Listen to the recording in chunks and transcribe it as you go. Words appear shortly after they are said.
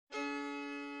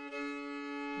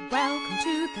Welcome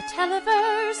to the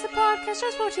Televerse, the podcast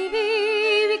just for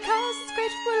TV. Because it's great,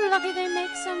 we're lucky they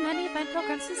make so many fine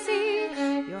programs to see.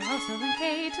 Your host, Noel and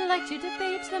Kate, like to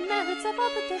debate the merits of all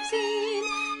that they've seen.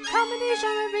 Comedy,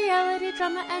 genre, reality,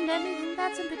 drama, and anything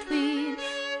that's in between.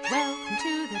 Welcome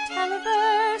to the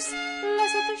Televerse.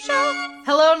 Let's get the show.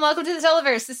 Hello and welcome to the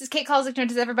Televerse. This is Kate Calls, known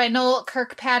as ever by Noel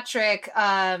Kirkpatrick.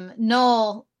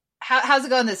 Noel, how's it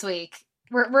going this week?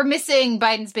 We're missing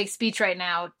Biden's big speech right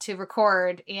now to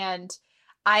record, and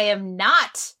I am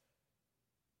not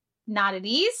at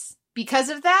ease because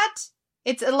of that.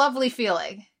 It's a lovely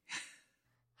feeling.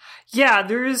 Yeah,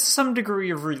 there is some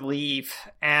degree of relief,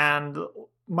 and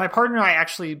my partner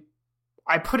and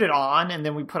I put it on, and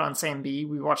then we put on Sam B.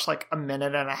 We watched like a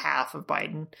minute and a half of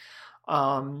Biden,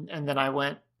 and then I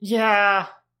went, yeah,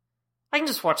 I can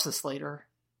just watch this later.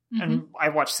 Mm-hmm. And I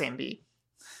watched Sam B.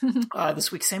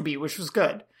 This week, Sam B, which was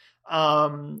good.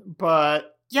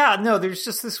 But yeah, no, there's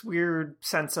just this weird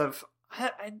sense of,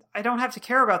 I don't have to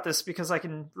care about this because I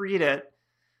can read it,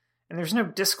 and there's no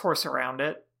discourse around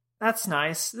it. That's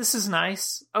nice. This is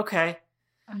nice. Okay.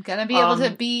 I'm going to be able to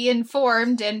be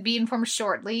informed and be informed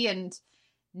shortly and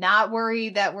not worry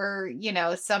that we're,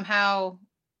 somehow,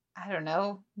 I don't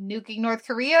know, nuking North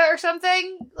Korea or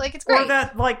something. Like, it's great. Or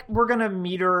that, like, we're going to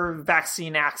meter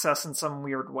vaccine access in some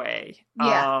weird way.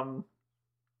 Yeah.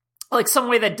 Like, some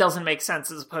way that doesn't make sense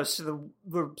as opposed to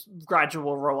the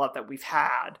gradual rollout that we've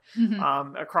had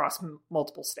across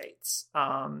multiple states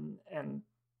and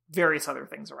various other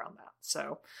things around that.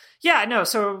 So, yeah, no,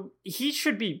 so he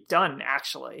should be done,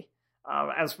 actually,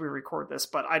 as we record this,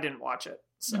 but I didn't watch it,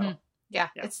 so... Mm-hmm. Yeah,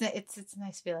 it's a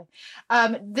nice feeling.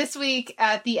 This week,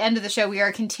 at the end of the show, we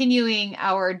are continuing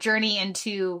our journey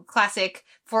into classic,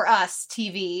 for us,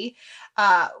 TV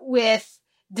with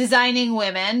Designing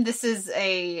Women. This is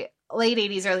a late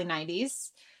 80s, early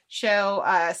 90s show,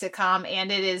 sitcom, and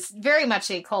it is very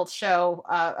much a cult show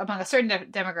among a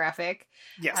certain demographic.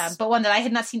 Yes. But one that I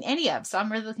had not seen any of, so I'm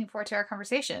really looking forward to our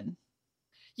conversation.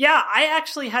 Yeah, I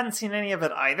actually hadn't seen any of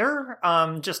it either.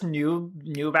 Just knew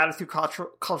about it through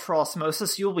cultural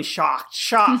osmosis. You'll be shocked,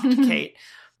 Kate,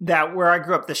 that where I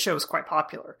grew up, this show is quite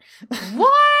popular.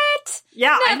 What?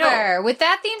 Yeah, Never. I know. With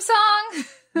that theme song?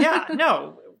 Yeah,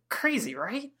 no. Crazy,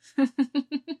 right?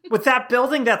 With that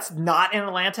building that's not in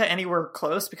Atlanta anywhere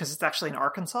close because it's actually in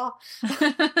Arkansas.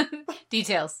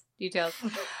 Details. So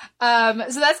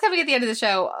that's coming at the end of the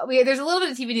show. There's a little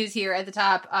bit of TV news here at the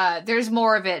top. There's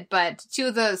more of it, but two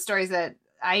of the stories that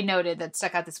I noted that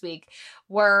stuck out this week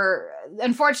were,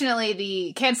 unfortunately,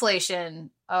 the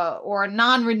cancellation or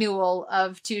non-renewal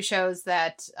of two shows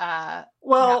that...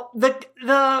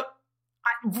 the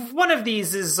one of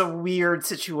these is a weird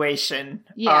situation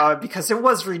because it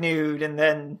was renewed and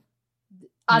then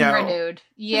unrenewed. No.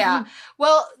 Yeah.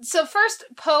 Well, so first,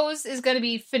 Pose is going to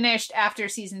be finished after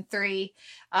season 3,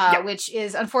 which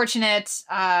is unfortunate.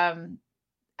 I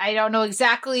don't know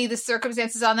exactly the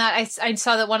circumstances on that. I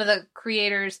saw that one of the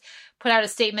creators put out a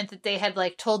statement that they had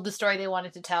told the story they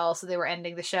wanted to tell, so they were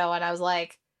ending the show, and I was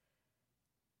like,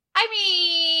 I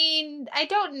mean, I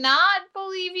don't not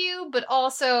believe you, but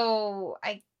also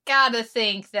I gotta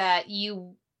think that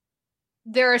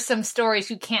there are some stories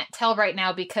you can't tell right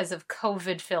now because of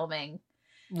COVID filming.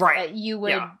 Right. That you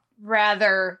would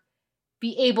rather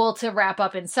be able to wrap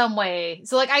up in some way.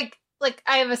 So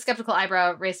I have a skeptical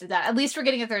eyebrow raised at that. At least we're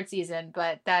getting a 3rd season,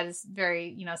 but that is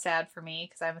very, sad for me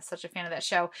because I'm such a fan of that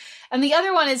show. And the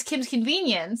other one is Kim's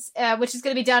Convenience, which is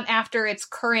going to be done after its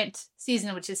current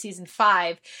season, which is season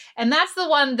 5. And that's the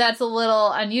one that's a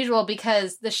little unusual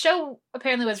because the show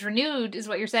apparently was renewed, is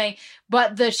what you're saying,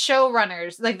 but the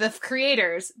showrunners, the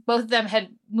creators, both of them had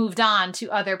moved on to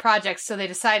other projects, so they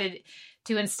decided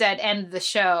to instead end the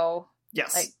show.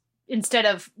 Yes. Instead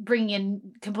of bringing in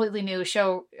completely new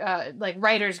show,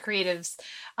 writers, creatives,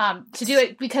 to do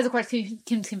it, because of course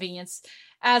Kim's Convenience,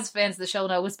 as fans of the show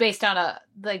know, was based on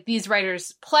these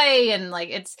writers' play, and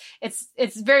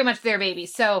it's very much their baby.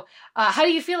 So, how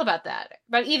do you feel about that?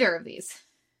 About either of these?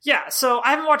 Yeah, so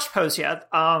I haven't watched Pose yet.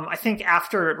 I think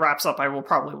after it wraps up, I will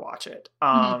probably watch it,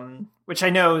 which I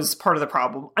know is part of the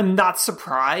problem. I'm not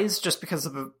surprised, just because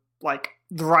of the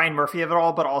Ryan Murphy of it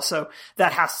all, but also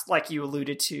that has, like you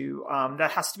alluded to,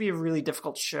 that has to be a really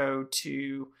difficult show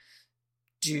to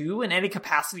do in any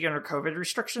capacity under COVID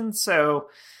restrictions. So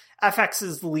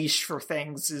FX's leash for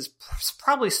things is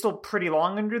probably still pretty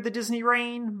long under the Disney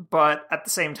reign, but at the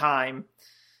same time,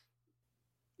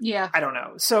 I don't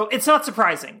know. So it's not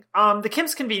surprising. The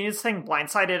Kim's Convenience thing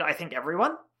blindsided, I think,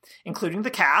 everyone, including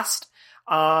the cast.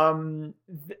 Even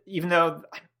though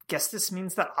I guess this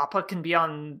means that Appa can be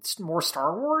on more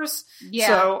Star Wars. Yeah.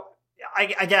 So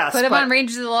I guess. Put him on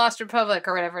Rangers of the Lost Republic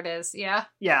or whatever it is. Yeah.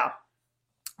 Yeah.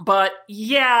 But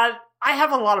yeah, I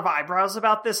have a lot of eyebrows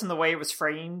about this and the way it was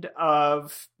framed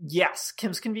of, yes,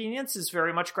 Kim's Convenience is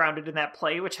very much grounded in that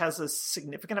play, which has a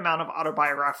significant amount of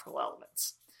autobiographical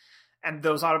elements. And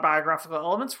those autobiographical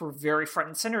elements were very front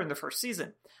and center in the first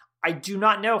season. I do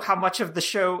not know how much of the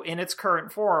show in its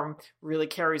current form really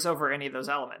carries over any of those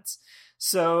elements.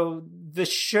 So the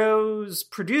show's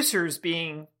producers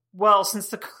being, well, since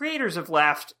the creators have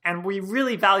left and we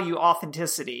really value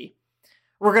authenticity,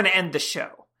 we're going to end the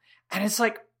show. And it's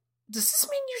like, does this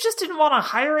mean you just didn't want to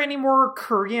hire any more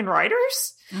Korean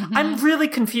writers? Mm-hmm. I'm really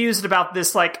confused about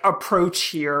this like approach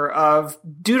here of,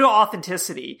 due to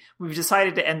authenticity, we've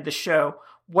decided to end the show.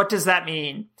 What does that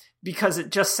mean? Because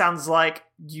it just sounds like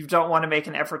you don't want to make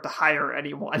an effort to hire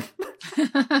anyone.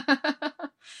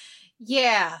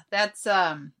 Yeah, that's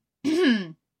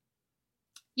yep.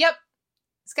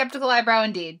 Skeptical eyebrow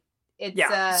indeed. It's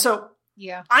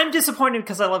yeah. I'm disappointed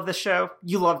because I love this show.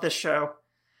 You love this show.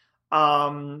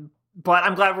 But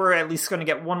I'm glad we're at least going to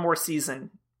get one more season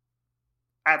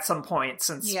at some point,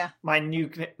 since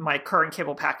my current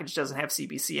cable package doesn't have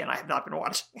CBC and I have not been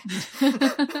watching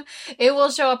it. It will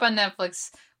show up on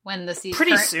Netflix when the season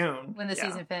pretty soon when the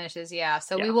season finishes. Yeah,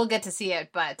 so we will get to see it,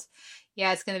 but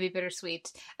yeah, it's going to be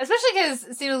bittersweet, especially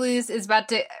because Sienna Louise is about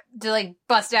to like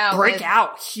bust out, break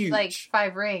out huge, like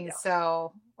 5 rings,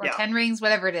 so or 10 rings,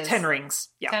 whatever it is. 10 rings,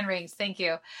 10 rings. Thank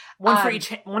you. One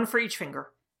for each finger.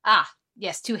 Ah,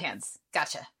 yes, 2 hands.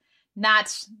 Gotcha.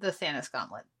 Not the Thanos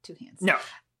gauntlet. 2 hands. No.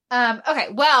 Okay,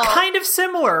 well, kind of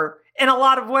similar in a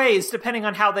lot of ways, depending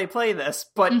on how they play this,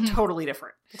 but totally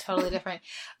different. Totally different.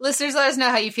 Listeners, let us know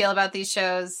how you feel about these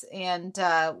shows, and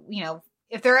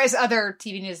if there is other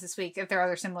TV news this week, if there are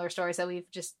other similar stories that we've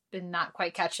just been not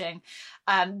quite catching.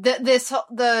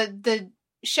 The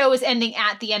show is ending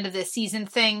at the end of this season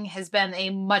thing has been a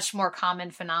much more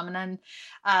common phenomenon.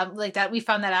 Like that, we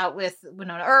found that out with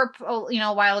Wynonna Earp,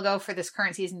 a while ago. For this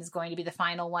current season is going to be the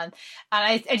final one.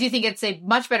 I do think it's a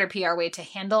much better PR way to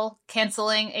handle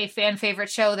canceling a fan favorite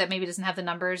show that maybe doesn't have the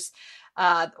numbers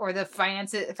or the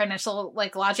financial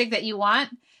like logic that you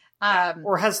want.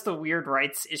 Or has the weird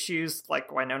rights issues like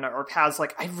Wynonna Earp has.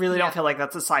 Like, I really don't feel like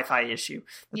that's a sci-fi issue.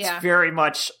 It's very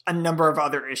much a number of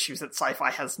other issues that sci-fi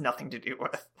has nothing to do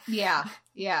with. Yeah.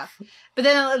 But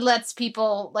then it lets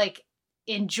people like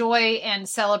enjoy and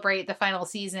celebrate the final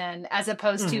season as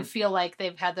opposed to feel like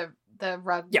they've had the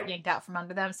rug yanked out from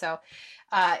under them. So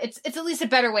it's at least a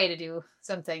better way to do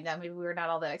something that maybe we were not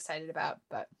all that excited about.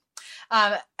 But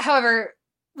however,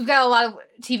 we've got a lot of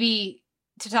TV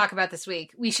to talk about this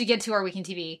week. We should get to our week in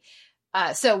TV.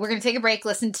 So we're going to take a break,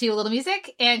 listen to a little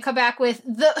music, and come back with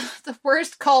the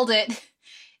worst called it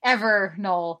ever,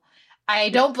 Noel. I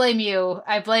don't blame you.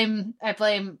 I blame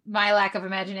my lack of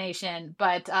imagination,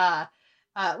 but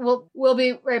we'll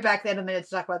be right back in a minute to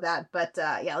talk about that. But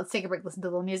let's take a break, listen to a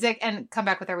little music, and come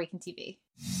back with our week in TV.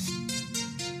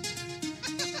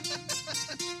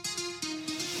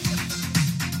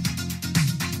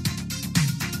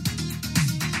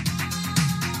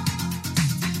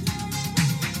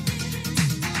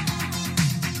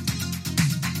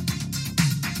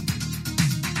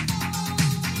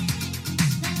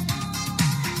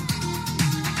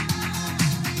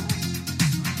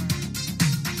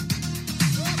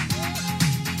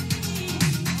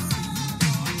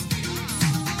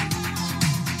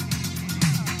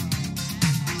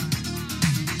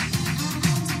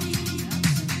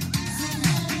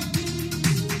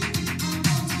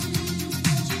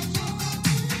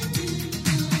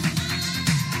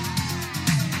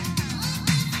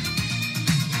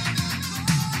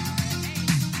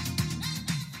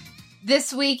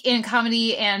 This week in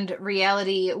comedy and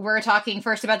reality, we're talking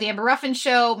first about the Amber Ruffin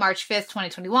Show, March 5th,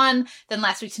 2021. Then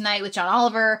Last Week Tonight with John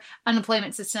Oliver,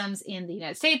 unemployment systems in the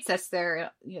United States. That's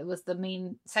was the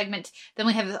main segment. Then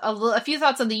we have a few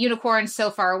thoughts on the unicorn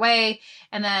So Far Away.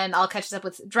 And then I'll catch us up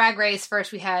with Drag Race.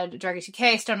 First we had Drag Race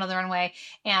UK, Stoned on the Runway,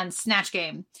 and Snatch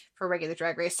Game for regular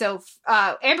Drag Race. So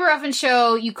Amber Ruffin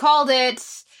Show, you called it.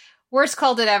 Worst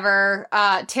called it ever.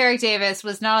 Tarek Davis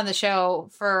was not on the show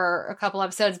for a couple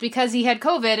episodes because he had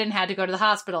COVID and had to go to the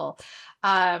hospital.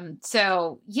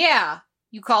 So yeah,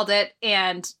 you called it,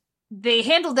 and they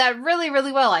handled that really,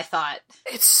 really well, I thought.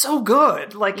 It's so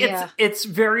good. Like it's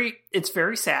very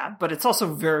sad, but it's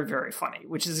also very, very funny,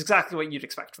 which is exactly what you'd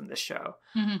expect from this show.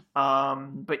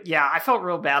 Mm-hmm. But yeah, I felt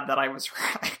real bad that I was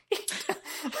right.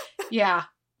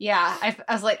 Yeah, I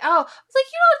was like,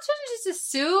 shouldn't just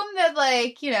assume that,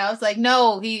 like, it's like,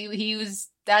 no, he was,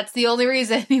 that's the only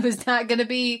reason he was not going to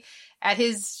be at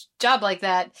his job like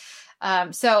that.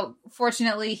 So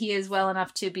fortunately, he is well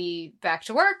enough to be back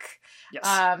to work. Yes.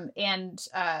 And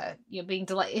being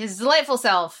his delightful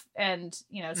self, and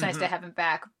it's nice to have him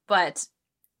back. But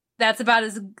that's about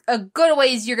as a good a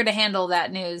way as you're going to handle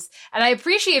that news. And I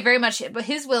appreciate very much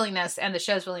his willingness and the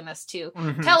show's willingness to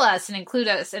tell us and include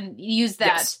us and use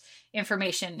that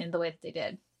information in the way that they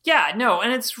did. Yeah, no,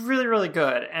 and it's really, really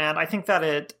good. And I think that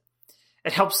it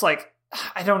helps, like,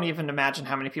 I don't even imagine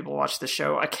how many people watch the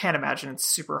show. I can't imagine it's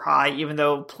super high, even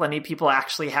though plenty of people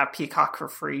actually have Peacock for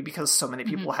free because so many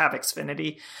people have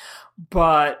Xfinity.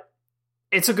 But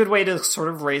it's a good way to sort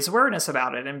of raise awareness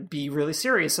about it and be really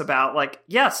serious about, like,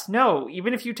 yes, no,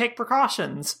 even if you take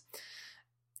precautions,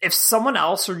 if someone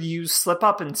else or you slip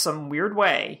up in some weird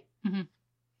way,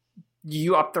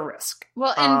 you up the risk.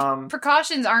 Well, and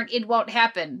precautions aren't, it won't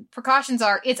happen. Precautions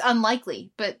are, it's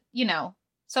unlikely, but,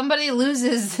 somebody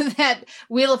loses that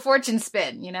Wheel of Fortune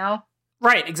spin,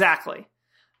 Right, exactly.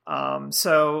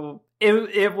 So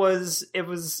it was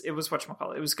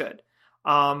whatchamacallit, it was good.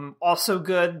 Also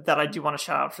good that I do want to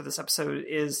shout out for this episode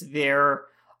is their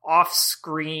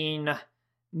off-screen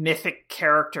mythic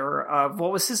character of,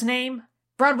 what was his name?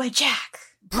 Broadway Jack.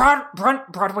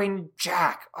 Broadway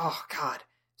Jack. Oh, God.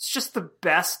 It's just the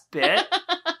best bit.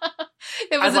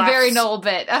 It was a very Noel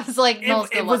bit. I was like, Noel's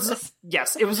gonna love this.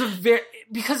 Yes, it was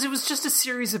because it was just a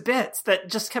series of bits that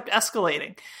just kept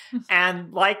escalating.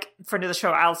 And like friend of the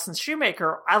show, Alison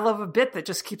Shoemaker, I love a bit that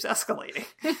just keeps escalating.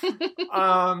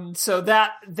 So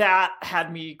that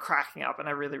had me cracking up, and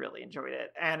I really, really enjoyed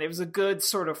it. And it was a good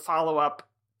sort of follow-up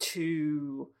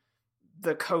to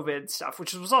the COVID stuff,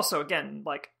 which was also, again,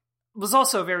 was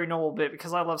also a very Noel bit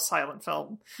because I love silent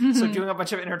film. So doing a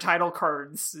bunch of intertitle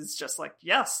cards is just like,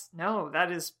 yes, no,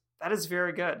 that is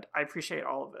very good. I appreciate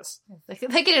all of this. Like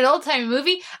in an old-timey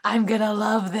movie, I'm gonna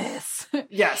love this.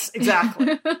 Yes,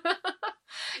 exactly.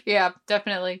 Yeah,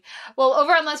 definitely. Well,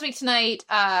 over on Last Week Tonight,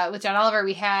 with John Oliver,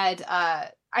 we had,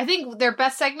 I think, their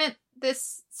best segment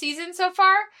this season so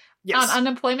far on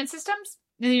unemployment systems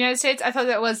in the United States. I thought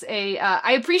that was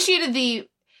I appreciated the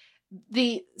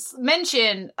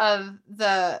mention of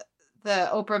the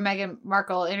Oprah Meghan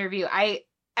Markle interview.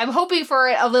 I'm hoping for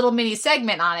a little mini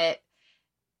segment on it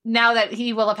now that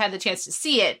he will have had the chance to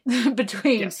see it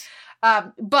between. Yes.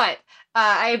 But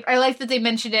I like that they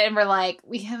mentioned it and were like,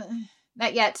 we haven't,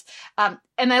 not yet. And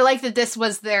I like that this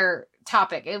was their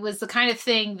topic. It was the kind of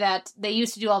thing that they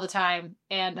used to do all the time,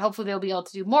 and hopefully they'll be able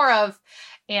to do more of,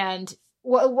 and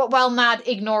while not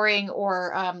ignoring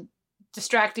or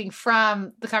distracting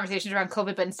from the conversations around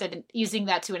COVID, but instead using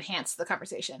that to enhance the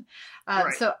conversation.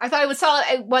 Right. So I thought it was solid.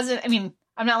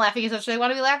 I'm not laughing as much as I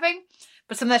want to be laughing,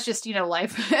 but some of that's just,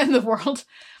 life and the world.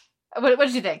 What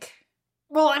did you think?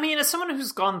 Well, as someone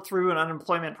who's gone through an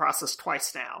unemployment process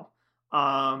twice now,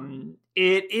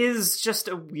 it is just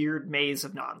a weird maze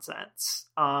of nonsense.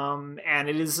 And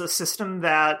it is a system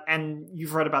that, and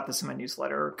you've read about this in my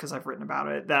newsletter because I've written about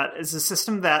it, that is a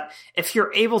system that if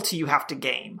you're able to, you have to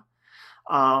game.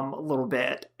 A little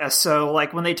bit. So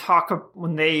like when they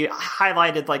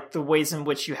highlighted like the ways in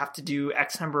which you have to do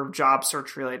X number of job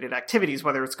search related activities,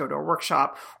 whether it's go to a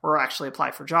workshop or actually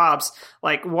apply for jobs,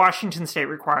 like Washington State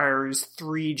requires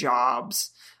 3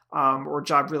 jobs, or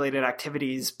job related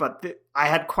activities. But I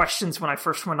had questions when I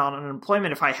first went on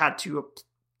unemployment if I had to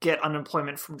get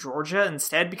unemployment from Georgia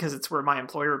instead, because it's where my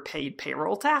employer paid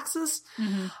payroll taxes.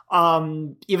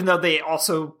 Even though they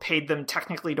also paid them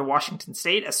technically to Washington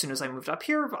State as soon as I moved up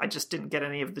here. I just didn't get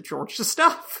any of the Georgia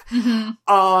stuff.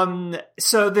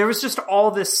 So there was just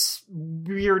all this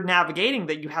weird navigating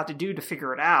that you had to do to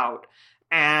figure it out.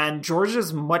 And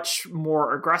Georgia's much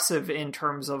more aggressive in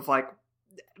terms of like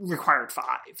required 5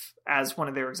 as one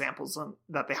of their examples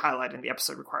that they highlight in the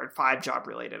episode, required 5 job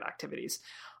related activities.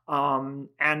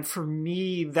 And for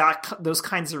me, those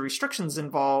kinds of restrictions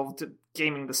involved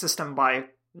gaming the system by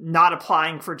not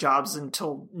applying for jobs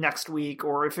until next week,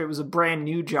 or if it was a brand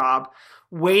new job,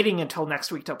 waiting until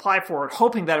next week to apply for it,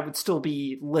 hoping that it would still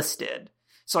be listed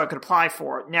so I could apply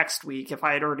for it next week if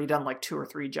I had already done like 2 or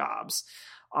 3 jobs.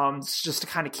 Just to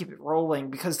kind of keep it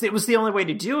rolling, because it was the only way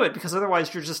to do it, because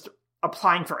otherwise you're just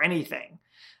applying for anything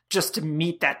just to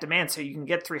meet that demand so you can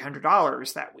get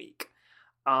 $300 that week.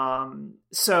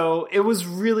 So it was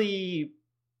really,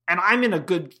 and I'm in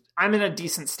a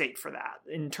decent state for that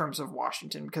in terms of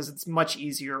Washington, because it's much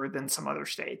easier than some other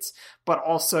states. But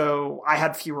also I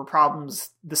had fewer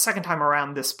problems the second time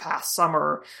around this past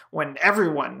summer when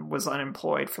everyone was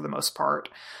unemployed for the most part.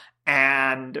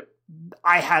 And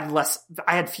I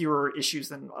had fewer issues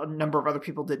than a number of other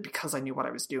people did because I knew what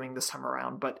I was doing this time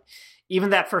around. But even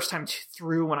that first time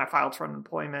through, when I filed for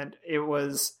unemployment, it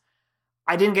was,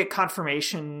 I didn't get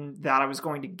confirmation that I was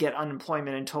going to get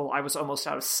unemployment until I was almost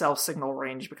out of cell signal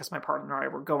range because my partner and I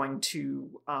were going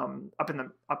to up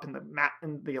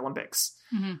in the Olympics.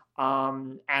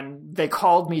 Mm-hmm. And they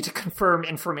called me to confirm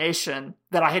information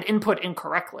that I had input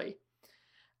incorrectly.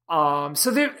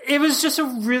 It was just a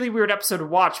really weird episode to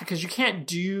watch because you can't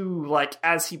do, like,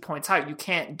 as he points out, you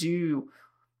can't do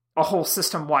a whole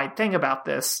system-wide thing about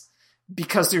this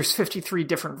because there's 53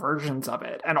 different versions of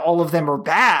it, and all of them are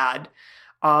bad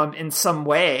in some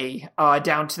way,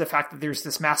 down to the fact that there's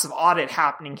this massive audit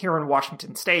happening here in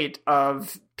Washington State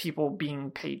of people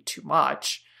being paid too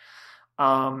much.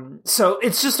 So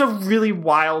it's just a really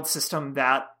wild system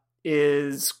that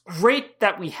is great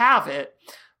that we have it,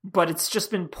 but it's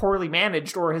just been poorly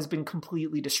managed or has been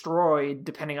completely destroyed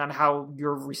depending on how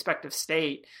your respective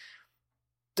state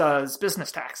does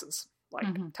business taxes, like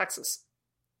Texas.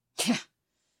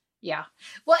 Yeah.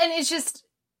 Well, and it's just,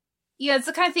 it's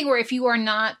the kind of thing where if you don't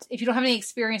have any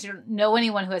experience, you don't know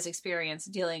anyone who has experience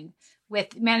dealing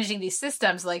with managing these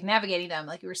systems, like navigating them,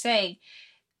 like you were saying,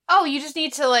 you just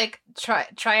need to like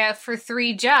try out for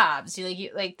 3 jobs.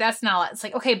 Like that's not, it's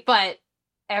like, okay, but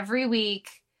every week,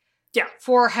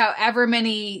 for however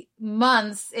many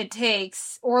months it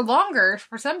takes or longer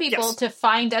for some people to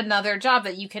find another job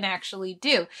that you can actually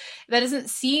do. That doesn't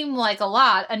seem like a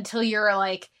lot until you're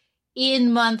like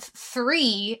in month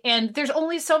 3 and there's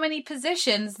only so many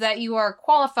positions that you are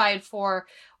qualified for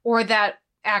or that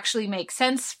actually make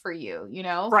sense for you,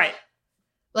 Right.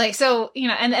 Like, so,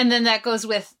 and then that goes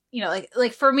with,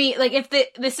 like for me, like if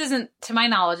this isn't to my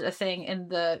knowledge a thing in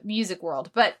the music world,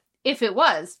 but if it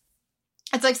was,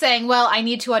 it's like saying, well, I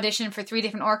need to audition for 3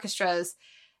 different orchestras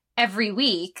every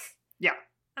week. Yeah.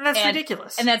 And that's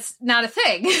ridiculous. And that's not a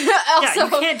thing. Also, you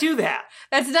can't do that.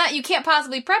 You can't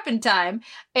possibly prep in time.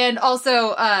 And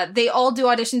also, they all do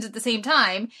auditions at the same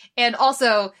time. And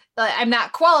also, I'm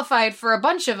not qualified for a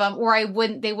bunch of them, or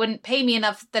they wouldn't pay me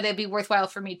enough that it'd be worthwhile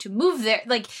for me to move there.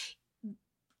 Like,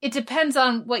 it depends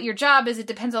on what your job is. It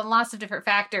depends on lots of different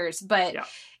factors. But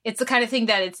it's the kind of thing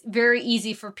that it's very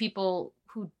easy for people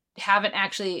who haven't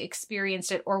actually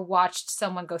experienced it or watched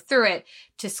someone go through it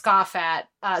to scoff at.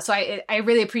 So I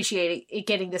really appreciate it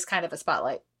getting this kind of a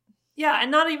spotlight. Yeah, and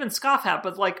not even scoff at,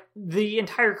 but like the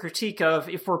entire critique of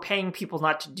if we're paying people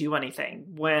not to do anything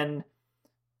when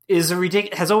was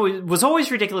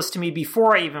always ridiculous to me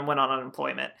before I even went on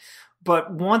unemployment.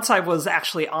 But once I was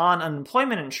actually on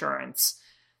unemployment insurance,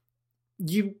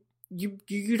 you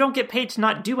don't get paid to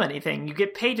not do anything. You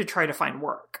get paid to try to find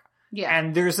work. Yeah.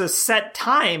 And there's a set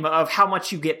time of how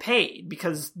much you get paid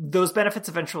because those benefits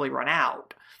eventually run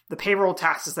out. The payroll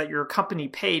taxes that your company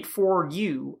paid for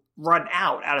you run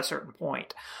out at a certain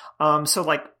point. So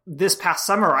like this past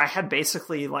summer, I had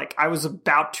basically I was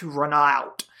about to run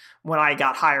out when I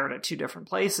got hired at 2 different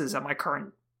places at my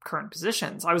current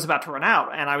positions. I was about to run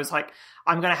out and I was like,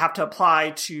 I'm going to have to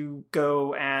apply to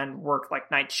go and work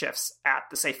like night shifts at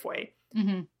the Safeway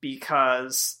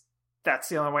because that's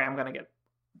the only way I'm going to get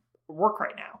work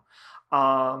right now.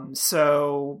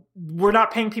 So we're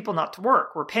not paying people not to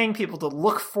work. We're paying people to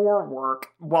look for work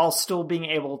while still being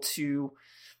able to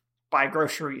buy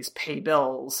groceries, pay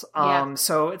bills.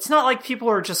 So it's not like people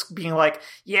are just being like,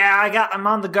 I'm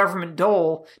on the government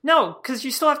dole. No, because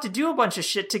you still have to do a bunch of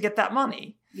shit to get that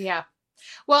money. Yeah.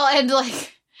 Well, and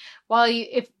like,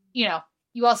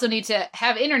 you also need to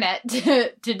have internet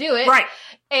to do it. Right.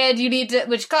 And you need to,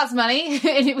 which costs money,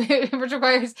 which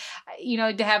requires,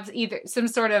 to have either some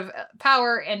sort of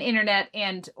power and internet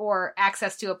or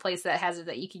access to a place that has it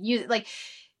that you can use it. Like,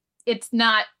 it's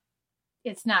not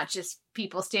just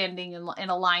people standing in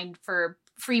a line for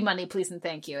free money, please and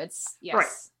thank you. It's, yes, right.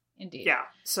 Indeed. Yeah.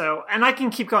 So, and I can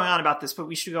keep going on about this, but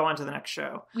we should go on to the next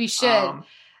show. We should.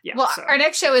 Yeah, well, our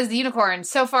next show is The Unicorn,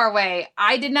 so far away.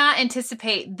 I did not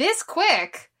anticipate this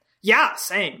quick. Yeah,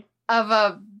 same. Of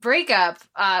a breakup.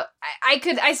 I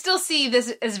still see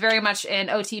this as very much an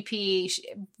OTP,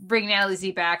 bringing Annalise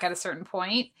Z back at a certain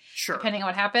point. Sure. Depending on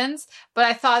what happens. But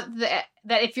I thought that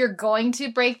if you're going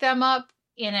to break them up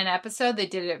in an episode, they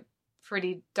did it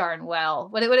pretty darn well.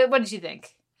 What did you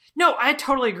think? No, I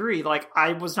totally agree. Like,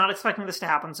 I was not expecting this to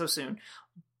happen so soon.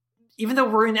 Even though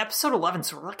we're in episode 11,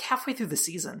 so we're like halfway through the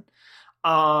season.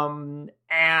 But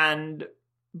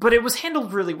it was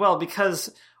handled really well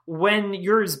because when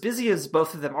you're as busy as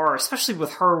both of them are, especially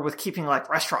with her with keeping like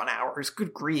restaurant hours,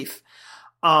 good grief.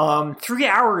 3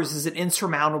 hours is an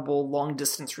insurmountable long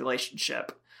distance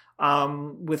relationship.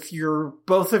 with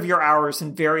both of your hours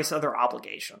and various other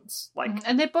obligations. Like,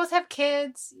 and they both have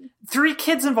kids. 3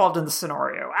 kids involved in the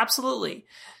scenario. Absolutely.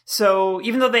 So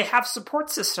even though they have support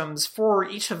systems for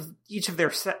each of their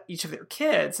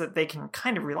kids that they can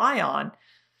kind of rely on,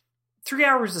 3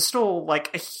 hours is still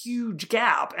like a huge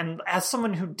gap. And as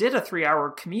someone who did a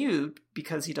 3-hour commute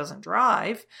because he doesn't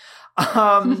drive,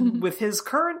 with his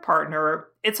current partner,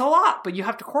 it's a lot, but you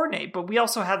have to coordinate. But we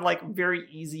also had like very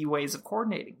easy ways of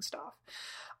coordinating stuff.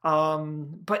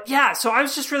 But yeah, so I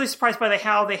was just really surprised by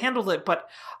how they handled it. But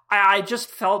I just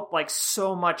felt like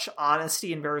so much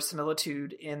honesty and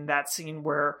verisimilitude in that scene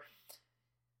where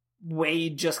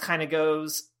Wade just kind of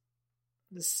goes,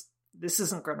 this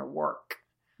isn't going to work.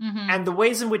 Mm-hmm. And the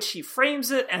ways in which he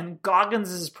frames it, and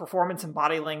Goggins' performance and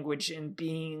body language in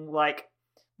being like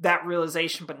that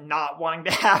realization, but not wanting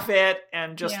to have it,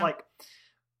 and just like,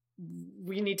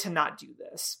 we need to not do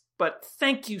this, but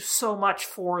thank you so much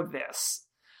for this.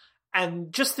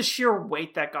 And just the sheer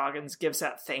weight that Goggins gives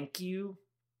that thank you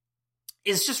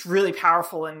is just really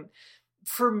powerful. And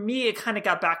for me, it kind of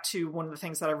got back to one of the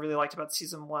things that I really liked about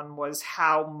season 1 was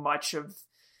how much of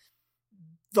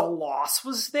the loss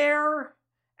was there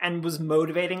and was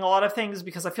motivating a lot of things,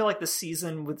 because I feel like the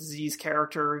season with Z's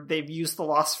character, they've used the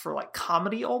loss for like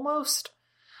comedy almost.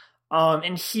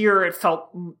 And here it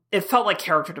felt like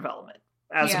character development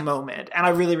as a moment. And I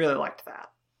really, really liked that.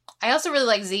 I also really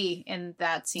like Z in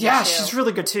that scene. Yeah, too. She's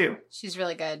really good too. She's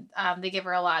really good. They give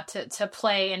her a lot to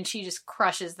play, and she just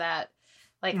crushes that.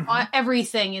 Like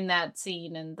everything in that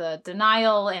scene, and the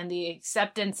denial and the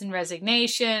acceptance and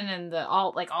resignation and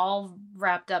all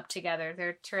wrapped up together.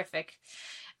 They're terrific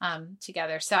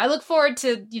together. So I look forward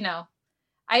to,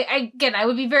 I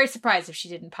would be very surprised if she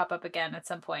didn't pop up again at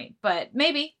some point, but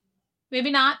maybe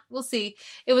not. We'll see.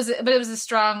 It was a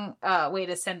strong way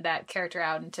to send that character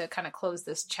out and to kind of close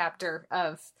this chapter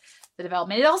of the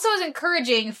development. It also is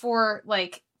encouraging for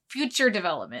like future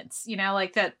developments,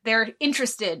 like that they're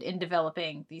interested in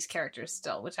developing these characters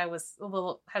still, which I was a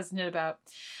little hesitant about.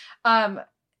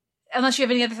 Unless you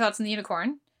have any other thoughts on the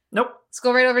unicorn. Nope. Let's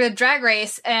go right over to Drag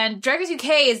Race, and Drag Race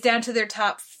UK is down to their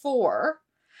top 4.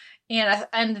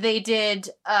 And they did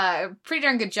a pretty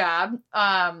darn good job,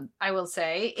 I will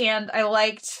say. And I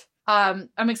liked, I'm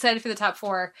excited for the top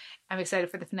 4. I'm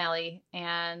excited for the finale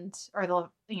or the,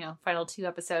 final 2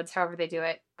 episodes, however they do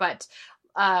it. But,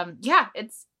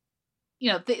 it's,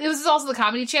 it was also the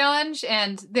comedy challenge.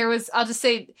 And there was, I'll just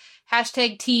say,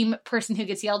 hashtag team person who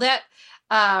gets yelled at.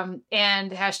 And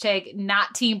hashtag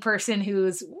not team person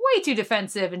who's way too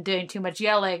defensive and doing too much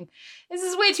yelling. This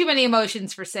is way too many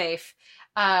emotions for safe.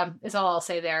 Is all I'll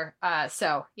say there.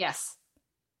 So yes,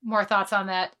 more thoughts on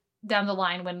that down the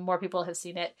line when more people have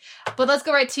seen it. But let's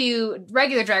go right to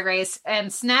regular Drag Race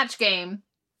and Snatch Game.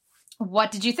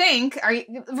 What did you think?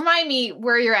 Remind me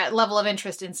where you're at level of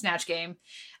interest in Snatch Game,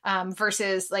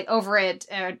 versus like over it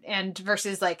and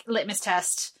versus like litmus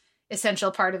test,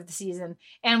 essential part of the season,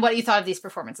 and what you thought of these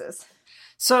performances.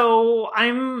 So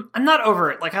I'm not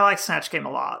over it. Like, I like Snatch Game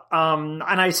a lot. And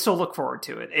I still look forward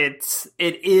to it.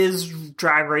 It is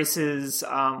Drag Race's,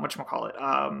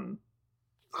 whatchamacallit?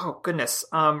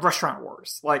 Restaurant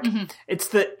Wars. Like, it's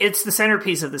the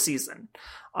centerpiece of the season.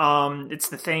 It's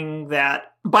the thing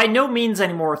that by no means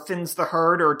anymore thins the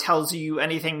herd or tells you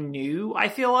anything new, I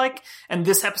feel like. And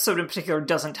this episode in particular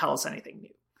doesn't tell us anything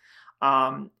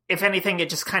new. If anything,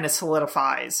 it just kind of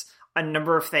solidifies a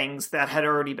number of things that had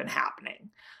already been happening.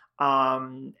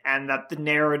 And that the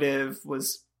narrative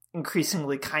was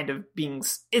increasingly kind of being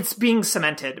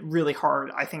cemented really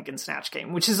hard, I think, in Snatch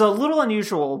Game, which is a little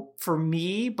unusual for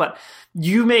me, but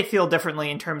you may feel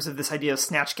differently in terms of this idea of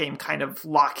Snatch Game kind of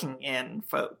locking in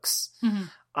folks.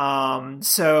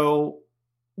 So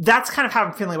that's kind of how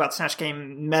I'm feeling about Snatch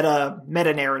Game meta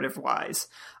narrative wise.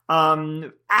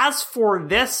 As for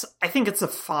this, I think it's a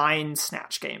fine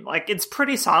Snatch Game. Like, it's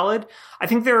pretty solid. I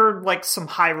think there are like some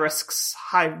high risks,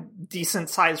 decent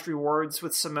sized rewards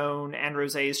with Simone and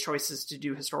Rosé's choices to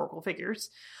do historical figures.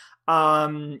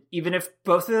 Even if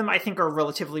both of them, I think, are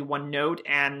relatively one note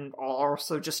and are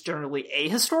also just generally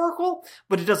ahistorical,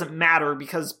 but it doesn't matter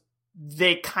because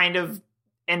they kind of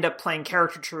end up playing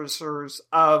caricatures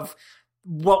of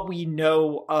what we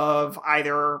know of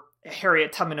either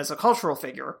Harriet Tubman as a cultural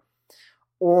figure,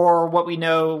 or what we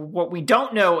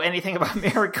don't know anything about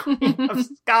Mary Queen of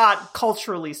Scott,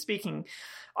 culturally speaking.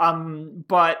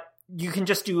 But you can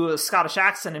just do a Scottish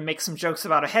accent and make some jokes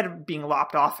about a head being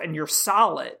lopped off and you're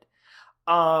solid.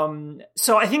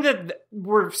 So I think that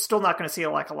we're still not going to see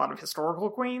like a lot of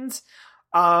historical queens,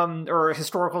 or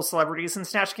historical celebrities in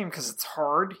Snatch Game because it's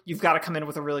hard. You've got to come in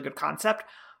with a really good concept.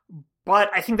 But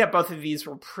I think that both of these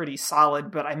were pretty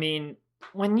solid. But I mean,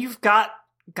 when you've got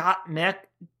Mick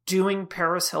doing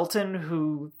Paris Hilton,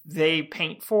 who they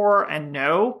paint for and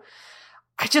know,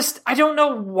 I don't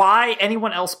know why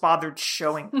anyone else bothered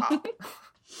showing up.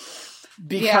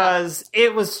 Because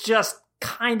it was just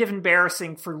kind of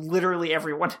embarrassing for literally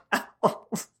everyone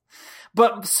else.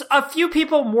 But a few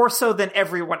people more so than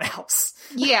everyone else.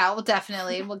 Yeah, well,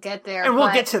 definitely. We'll get there. And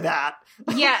we'll get to that.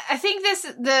 Yeah, I think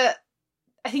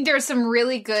there are some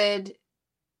really good,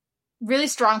 really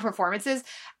strong performances.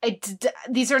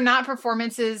 These are not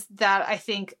performances that I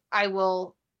think I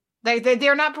will...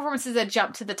 They're not performances that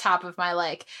jump to the top of my,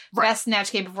 like, best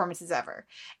Snatch Game performances ever.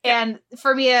 And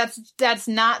for me, that's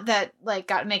not that, like,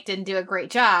 Gottmik didn't do a great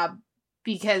job,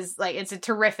 because, like, it's a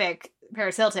terrific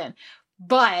Paris Hilton.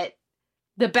 But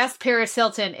the best Paris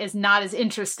Hilton is not as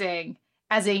interesting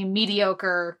as a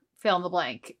mediocre fill in the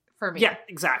blank for me. Yeah,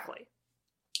 exactly.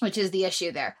 Which is the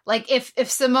issue there. Like, if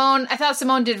Simone... I thought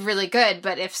Simone did really good,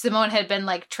 but if Simone had been,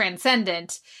 like,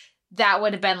 transcendent, that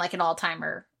would have been, like, an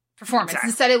all-timer performance. Exactly.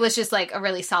 Instead, it was just like a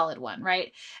really solid one,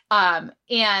 right? And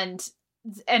there's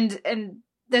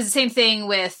the same thing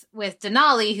with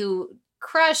Denali, who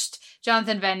crushed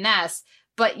Jonathan Van Ness,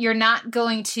 but you're not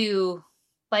going to,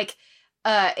 like,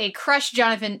 a crushed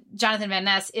Jonathan Van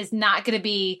Ness is not going to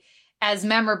be as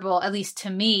memorable, at least to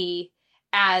me,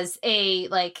 as a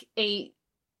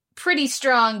pretty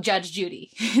strong Judge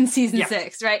Judy in season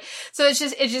 6, right? So it's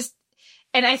just.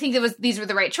 And I think these were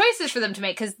the right choices for them to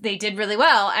make, because they did really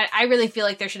well. I really feel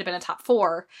like there should have been a top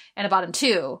 4 and a bottom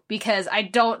 2, because I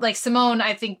don't, like, Simone,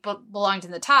 I think belonged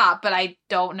in the top, but I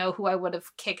don't know who I would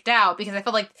have kicked out, because I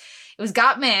felt like it was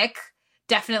Gottmik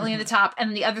definitely in the top,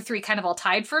 and the other 3 kind of all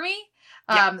tied for me.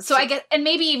 So I get, and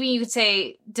maybe even you could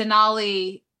say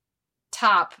Denali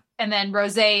top, and then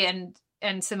Rosé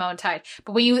and Simone tied.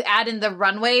 But when you add in the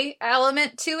runway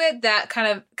element to it, that kind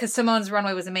of, because Simone's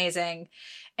runway was amazing,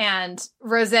 and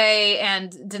Rosé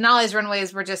and Denali's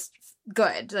runways were just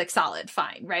good, like solid,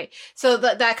 fine, right? So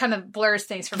that kind of blurs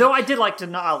things for me. Though I did like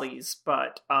Denali's,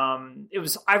 but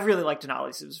I really liked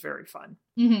Denali's. It was very fun.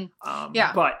 Mm-hmm.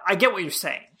 But I get what you're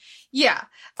saying. Yeah.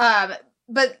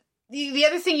 But the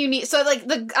other thing you need, so like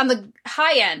on the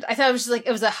high end, I thought it was just like,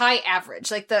 it was a high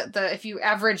average, like the if you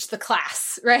average the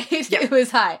class, right? Yeah. It was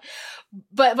high.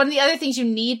 But one of the other things you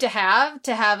need to have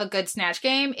a good Snatch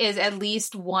Game is at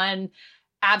least one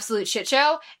absolute shit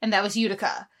show, and that was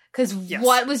Utica. Because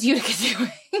what was Utica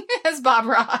doing as Bob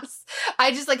Ross?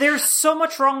 I just, like... There's so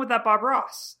much wrong with that Bob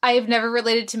Ross. I have never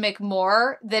related to Mick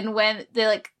more than when they,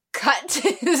 like, cut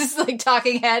to this, like,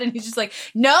 talking head, and he's just like,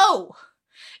 No,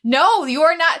 you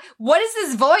are not... What is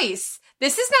this voice?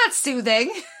 This is not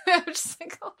soothing. I'm just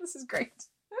like, oh, this is great.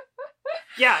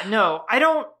 Yeah, no, I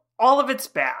don't... All of it's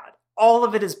bad. All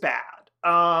of it is bad.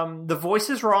 The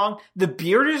voice is wrong. The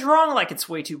beard is wrong. Like, it's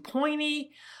way too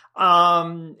pointy.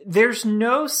 There's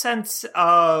no sense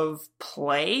of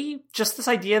play. Just this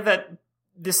idea that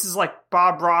this is like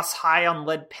Bob Ross high on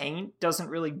lead paint doesn't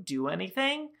really do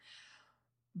anything.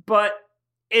 But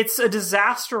it's a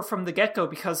disaster from the get-go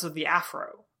because of the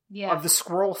afro. Yeah. Of the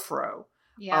squirrel fro.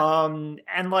 Yeah.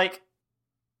 And like,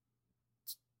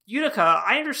 Utica,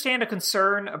 I understand a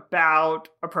concern about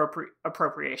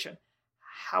appropriation.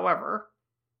 However,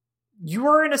 you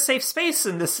are in a safe space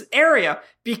in this area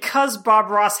because Bob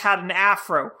Ross had an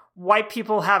afro. White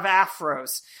people have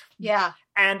afros. Yeah.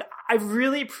 And I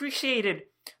really appreciated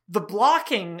the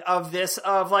blocking of this,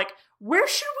 of like, where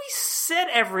should we sit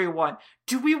everyone?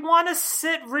 Do we want to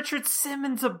sit Richard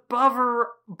Simmons above or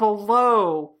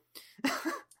below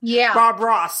Bob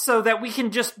Ross so that we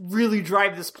can just really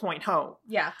drive this point home?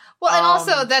 Yeah. Well, and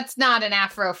also that's not an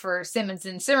afro for Simmons,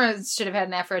 and Simmons should have had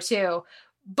an afro too.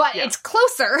 But it's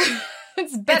closer.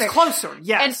 It's better. It's closer,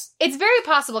 yes. And it's very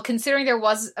possible, considering there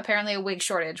was apparently a wig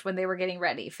shortage when they were getting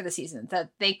ready for the season,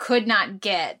 that they could not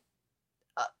get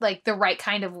like the right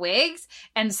kind of wigs.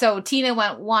 And so Tina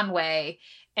went one way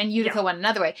and Utica went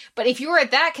another way. But if you were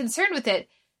that concerned with it,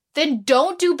 then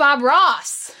don't do Bob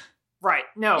Ross. Right.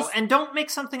 No. And don't make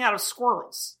something out of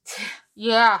squirrels.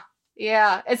 Yeah.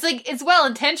 It's like, it's well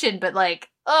intentioned, but like,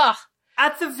 ugh.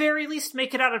 At the very least,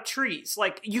 make it out of trees.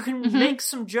 Like, you can make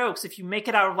some jokes if you make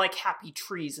it out of, like, happy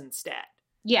trees instead.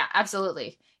 Yeah,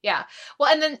 absolutely. Yeah.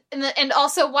 Well, and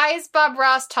also, why is Bob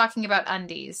Ross talking about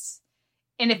undies?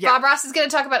 And if Bob Ross is going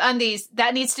to talk about undies,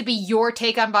 that needs to be your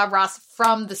take on Bob Ross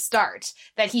from the start.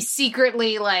 That he's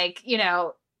secretly, like, you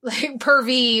know, like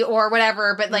pervy or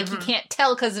whatever, but, like, you can't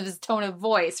tell because of his tone of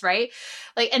voice, right?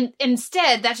 Like, and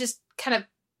instead, that just kind of,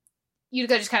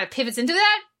 Utica just kind of pivots into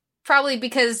that. Probably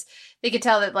because they could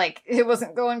tell that, like, it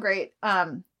wasn't going great.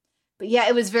 But But yeah,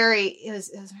 it was very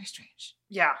strange.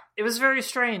 Yeah, it was very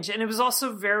strange. And it was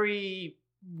also very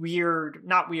weird.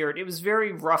 Not weird. It was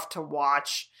very rough to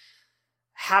watch,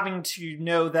 having to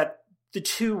know that the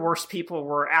two worst people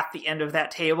were at the end of that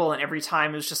table, and every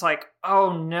time it was just like,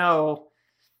 oh no,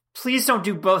 please don't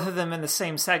do both of them in the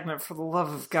same segment, for the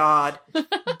love of God.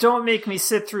 Don't make me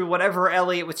sit through whatever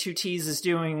Elliot with 2 T's is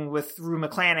doing with Rue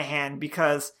McClanahan,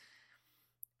 because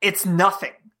it's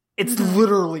nothing. It's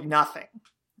literally nothing.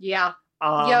 Yeah.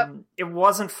 It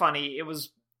wasn't funny. It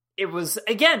was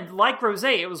again, like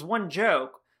Rosé, it was one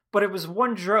joke, but it was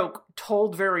one joke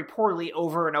told very poorly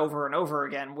over and over and over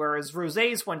again, whereas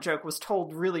Rosé's one joke was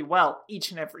told really well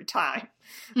each and every time.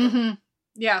 Mm-hmm.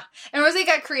 Yeah. And Rosé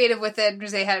got creative with it.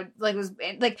 Rosé had, was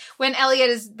when Elliot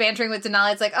is bantering with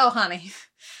Denali, it's like, oh, honey,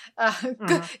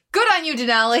 good on you,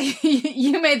 Denali.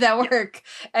 You made that work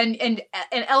and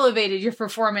elevated your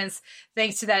performance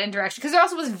thanks to that interaction. Because there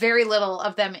also was very little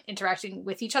of them interacting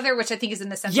with each other, which I think is an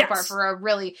essential part for a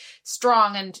really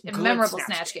strong and memorable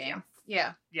Snatch game.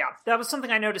 Yeah. Yeah. That was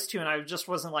something I noticed too, and I just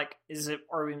wasn't like,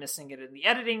 are we missing it in the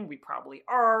editing? We probably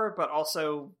are, but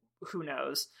also, who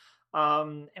knows?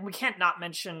 And we can't not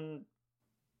mention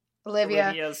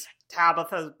Olivia's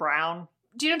Tabitha Brown.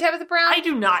 Do you know Tabitha Brown? I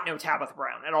do not know Tabitha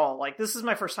Brown at all. Like, this is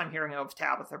my first time hearing of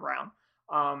Tabitha Brown.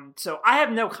 So I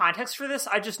have no context for this.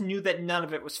 I just knew that none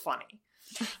of it was funny.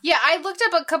 Yeah, I looked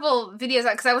up a couple videos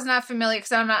because I was not familiar,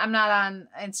 because I'm not on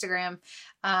Instagram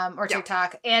or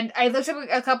TikTok, and I looked up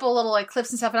a couple little clips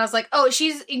and stuff, and I was like, oh,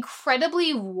 she's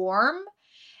incredibly warm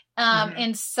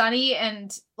and sunny,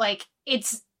 and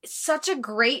it's such a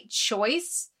great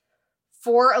choice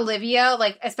for Olivia,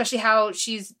 especially how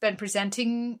she's been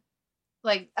presenting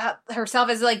herself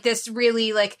as this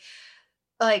really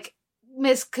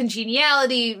Miss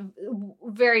Congeniality,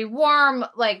 very warm,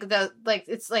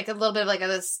 it's a little bit of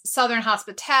a southern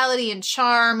hospitality and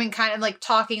charm, and kind of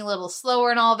talking a little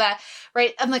slower and all that,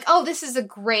 right? I'm like, oh, this is a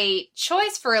great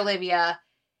choice for Olivia,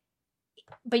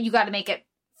 but you got to make it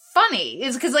funny.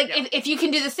 Is because if you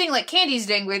can do the thing like Candy's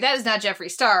doing, where that is not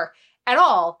Jeffree Star at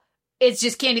all, it's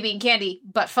just Candy being Candy,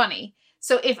 but funny.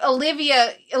 So if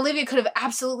Olivia could have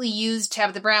absolutely used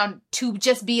Tabitha Brown to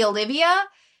just be Olivia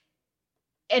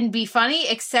and be funny,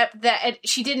 except that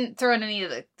she didn't throw in any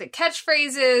of the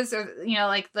catchphrases, or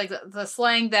the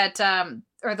slang that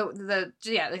or the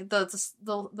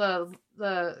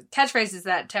catchphrases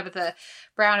that Tabitha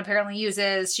Brown apparently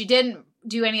uses. She didn't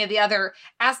do any of the other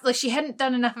she hadn't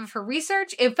done enough of her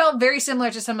research. It felt very similar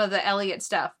to some of the Elliot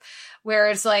stuff, where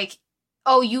it's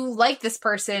oh, you like this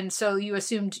person, so you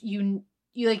assumed you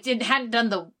hadn't done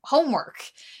the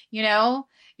homework,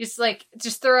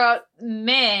 just throw out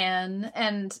man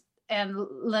and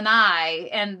Lanai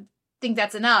and think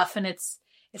that's enough, and it's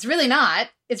really not.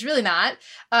 It's really not.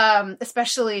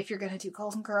 Especially if you're gonna do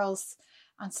Golden Girls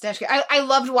on Snatch Game. I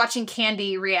loved watching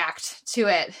Candy react to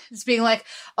it. Just being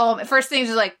first thing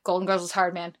is Golden Girls was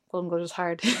hard, man. Golden Girls was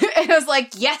hard. And I was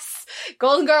yes,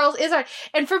 Golden Girls is hard.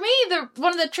 And for me,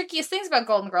 one of the trickiest things about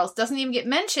Golden Girls doesn't even get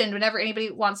mentioned whenever anybody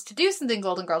wants to do something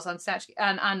Golden Girls on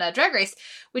Drag Race,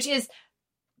 which is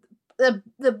the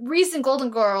reason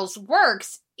Golden Girls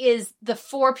works is the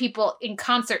 4 people in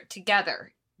concert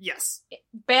together. Yes.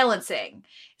 Balancing.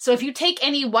 So if you take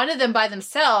any one of them by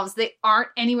themselves, they aren't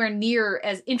anywhere near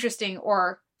as interesting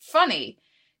or funny,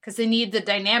 because they need the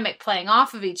dynamic playing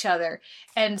off of each other.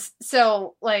 And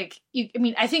so, I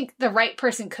think the right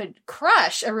person could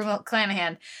crush a Rue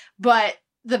McClanahan, but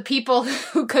the people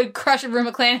who could crush a Rue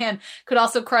McClanahan could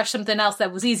also crush something else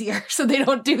that was easier, so they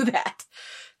don't do that.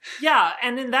 Yeah,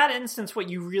 and in that instance, what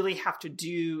you really have to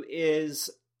do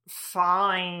is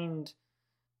find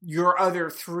your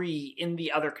other 3 in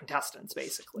the other contestants,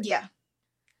 basically. Yeah.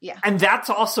 Yeah. And that's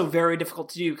also very difficult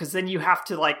to do, because then you have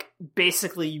to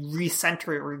basically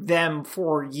recenter them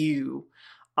for you.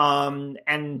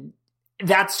 And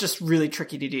that's just really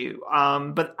tricky to do.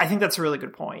 But I think that's a really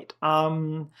good point.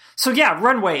 So yeah,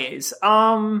 runways.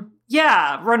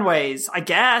 Runways, I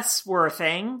guess, were a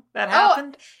thing that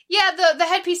happened. Yeah, the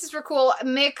headpieces were cool.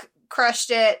 Mick crushed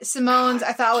it. Simone's,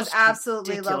 I thought, was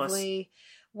absolutely ridiculous. Lovely.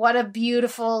 What a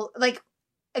beautiful,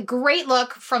 a great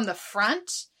look from the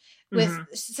front with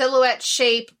silhouette,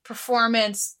 shape,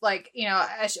 performance,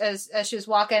 as she was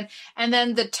walking, and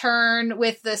then the turn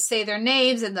with the say their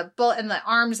names and the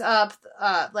arms up,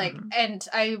 and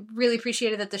I really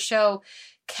appreciated that the show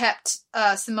kept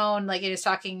Simone in his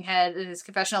talking head, in his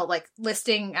confessional,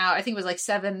 listing out, I think it was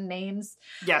 7 names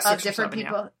of different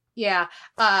people. Yeah.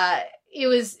 It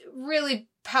was really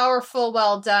powerful,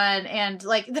 well done, and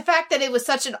the fact that it was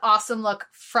such an awesome look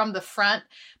from the front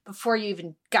before you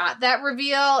even got that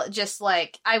reveal, just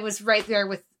I was right there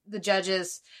with the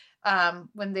judges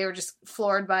when they were just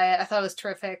floored by it. I thought it was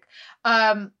terrific.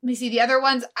 Let me see the other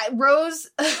ones. Rose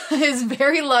is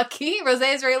very lucky.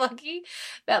 Rosé is very lucky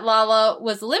that Lala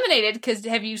was eliminated, because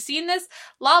have you seen this?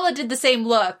 Lala did the same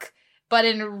look, but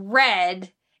in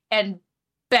red and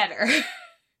better.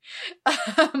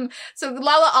 So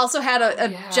Lala also had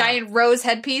a giant rose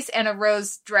headpiece and a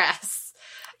rose dress.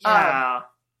 Yeah.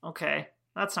 Okay.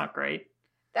 That's not great.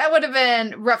 That would have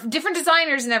been rough. Different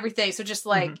designers and everything. So just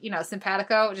like,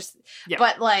 simpatico.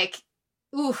 But like,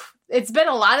 oof, it's been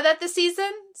a lot of that this season.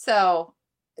 So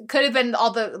it could have been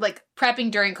all the like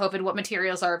prepping during COVID, what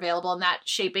materials are available and that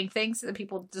shaping things that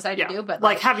people decide to do. But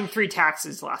like having 3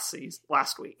 taxes last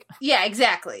week. Yeah,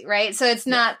 exactly. Right. So it's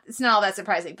not all that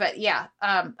surprising, but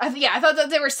I thought that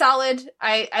they were solid.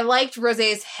 I liked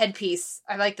Rosé's headpiece.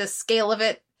 I liked the scale of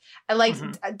it. I liked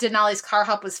Denali's car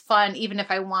hop was fun, even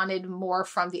if I wanted more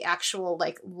from the actual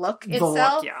like look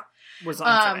itself. The look, was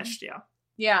unfinished.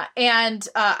 Yeah, and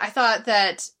I thought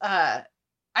that I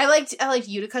liked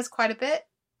Utica's quite a bit.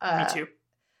 Me too.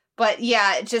 But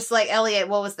yeah, just like Elliot,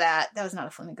 what was that? That was not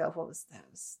a flamingo. What was that?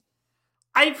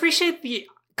 I appreciate the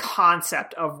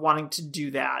concept of wanting to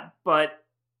do that, but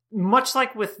much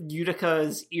like with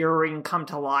Utica's earring come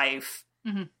to life,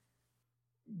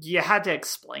 you had to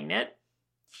explain it.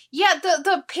 Yeah,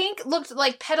 the pink looked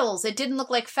like petals. It didn't look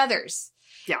like feathers.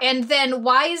 Yeah. And then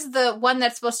why is the one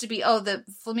that's supposed to be, the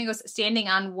flamingo's standing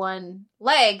on one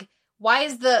leg, why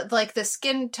is the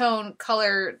skin tone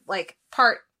color, like,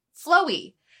 part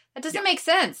flowy? That doesn't make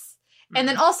sense. And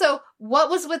then also, what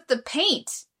was with the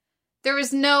paint? There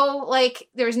was no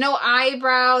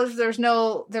eyebrows, there was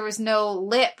no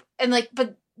lip. And like,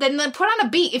 but then put on a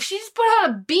beak. If she just put on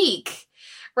a beak,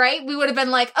 right, we would have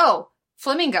been like, oh,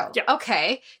 flamingo. Yeah.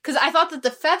 Okay. Because I thought that the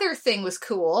feather thing was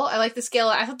cool. I like the scale.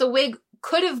 I thought the wig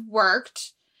could have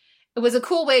worked. It was a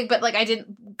cool wig, but like I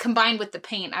didn't, combined with the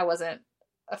paint, I wasn't,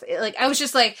 like, I was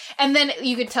just like, and then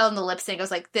you could tell in the lip sync, I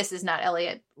was like, this is not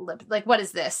Elliot lip. Like, what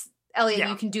is this? Elliot,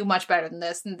 you can do much better than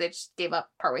this. And they just gave up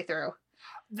partway through.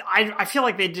 I feel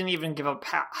like they didn't even give up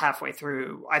halfway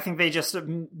through. I think they just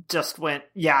went,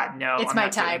 no, it's my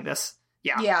time. This.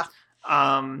 Yeah. Yeah.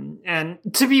 And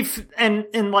to be,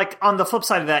 and like on the flip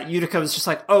side of that, Utica was just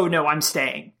like, oh no, I'm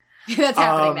staying. That's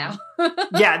happening now.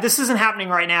 Yeah, this isn't happening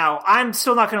right now. I'm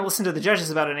still not going to listen to the judges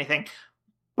about anything,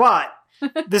 but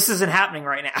this isn't happening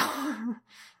right now.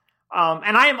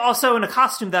 And I am also in a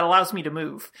costume that allows me to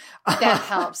move. That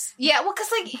helps. Yeah, well,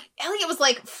 because like Elliot was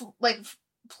like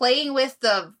playing with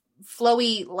the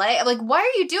flowy leg. Like, why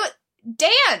are you doing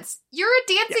dance? You're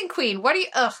a dancing queen. What are you?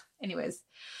 Ugh. Anyways.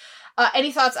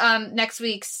 Any thoughts on next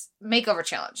week's makeover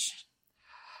challenge?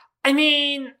 I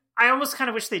mean, I almost kind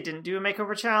of wish they didn't do a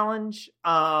makeover challenge,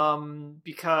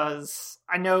 because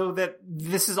I know that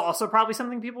this is also probably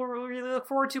something people really look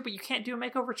forward to, but you can't do a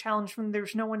makeover challenge when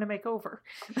there's no one to make over.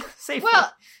 Safely.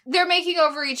 Well, they're making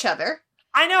over each other.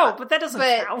 I know, but that doesn't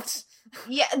count.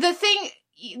 Yeah, the thing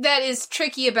that is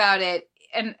tricky about it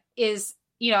and is,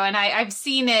 and I've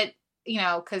seen it,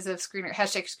 because of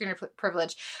 #screener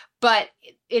privilege, but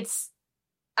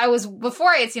before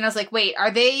I had seen, I was like, wait,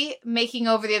 are they making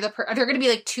over the other, are there going to be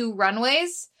like 2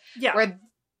 runways? Yeah. Where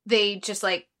they just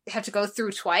like have to go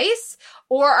through twice?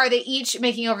 Or are they each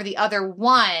making over the other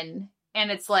one?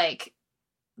 And it's like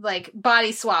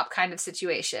body swap kind of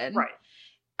situation. Right.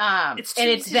 It's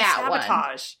that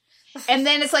sabotage. One. And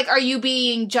then it's like, are you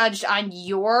being judged on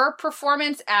your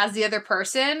performance as the other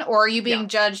person? Or are you being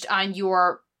judged on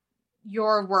your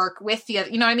work with the other?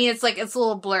 You know what I mean? It's like, it's a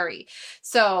little blurry.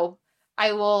 So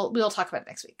we'll talk about it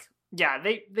next week. Yeah,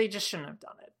 they just shouldn't have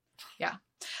done it. Yeah.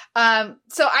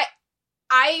 So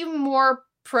I'm more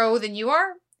pro than you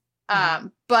are.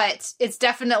 But it's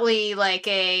definitely like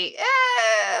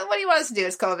what do you want us to do?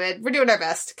 It's COVID. We're doing our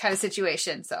best kind of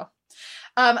situation. So,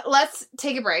 let's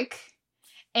take a break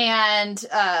and,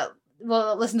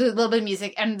 we'll listen to a little bit of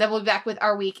music and then we'll be back with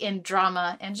our week in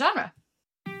drama and genre.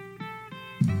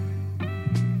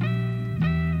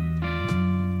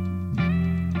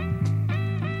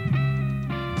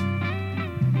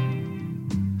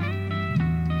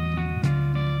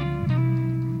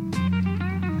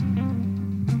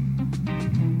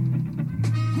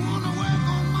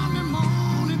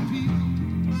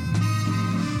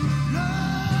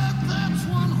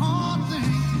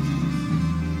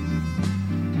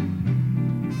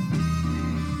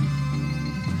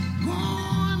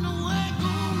 Going away.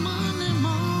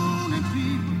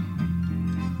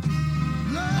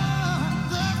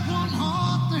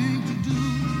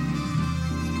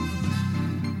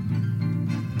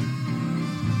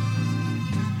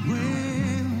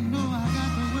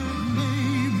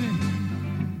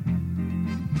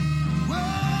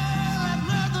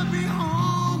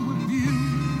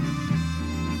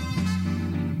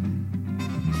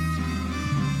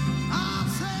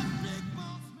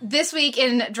 this week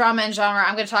in drama and genre,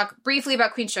 I'm going to talk briefly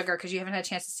about Queen Sugar because you haven't had a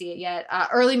chance to see it yet.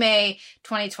 Early May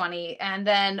 2020. And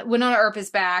then Wynonna Earp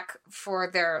is back for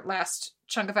their last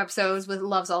chunk of episodes with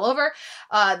Loves All Over.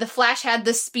 The Flash had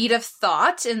The Speed of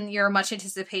Thought and your much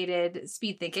anticipated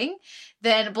Speed Thinking.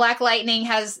 Then Black Lightning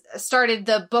has started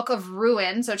the Book of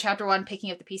Ruin, so chapter 1,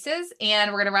 Picking Up the Pieces.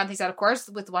 And we're going to round things out, of course,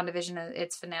 with WandaVision and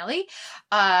its finale.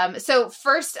 So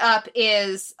first up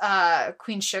is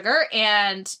Queen Sugar.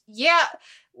 And yeah,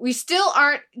 we still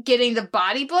aren't getting the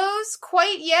body blows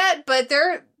quite yet, but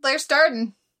they're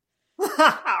starting.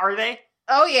 Are they?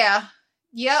 Oh, yeah.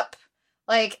 Yep.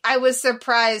 Like, I was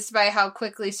surprised by how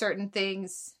quickly certain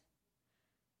things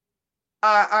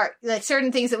are like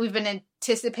certain things that we've been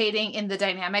anticipating in the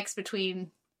dynamics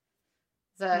between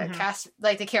the cast,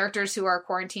 like the characters who are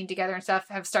quarantined together and stuff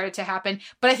have started to happen.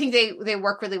 But I think they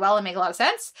work really well and make a lot of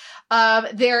sense.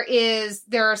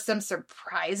 There are some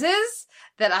surprises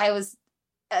that I was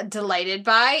delighted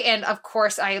by. And of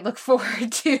course I look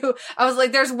forward to, I was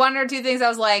like, there's one or two things I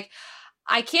was like,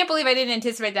 I can't believe I didn't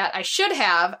anticipate that. I should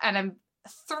have. And I'm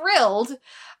thrilled.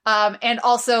 And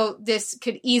also this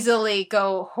could easily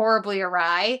go horribly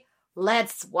awry.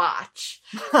 Let's watch.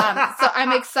 So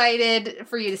I'm excited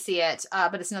for you to see it.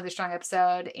 But it's another strong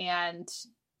episode and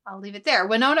I'll leave it there.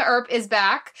 Wynonna Earp is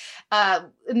back.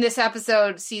 In this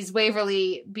episode sees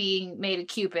Waverly being made a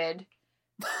Cupid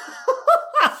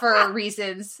for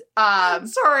reasons.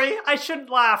 Sorry, I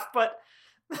shouldn't laugh, but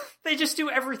they just do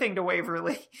everything to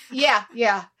Waverly. Yeah.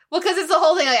 Well, because it's the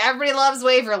whole thing, like, everybody loves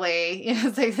Waverly. You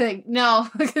know, it's like no,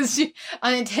 because she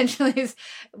unintentionally is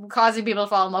causing people to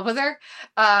fall in love with her.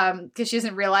 Because she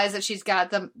doesn't realize that she's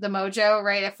got the mojo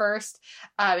right at first.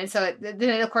 And so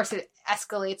then, of course, it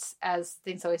escalates as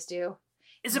things always do.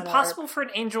 Is it possible for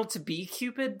an angel to be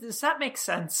Cupid? Does that make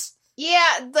sense?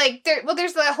 Yeah, like,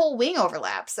 there's the whole wing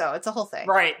overlap, so it's a whole thing.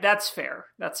 Right, that's fair.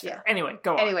 Yeah. Anyway,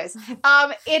 go on. Anyways,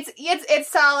 it's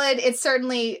solid. It's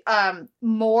certainly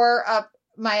more up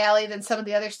my alley than some of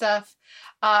the other stuff.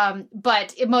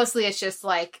 But mostly it's just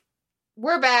like,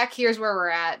 we're back, here's where we're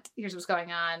at, here's what's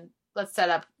going on. Let's set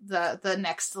up the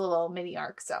next little mini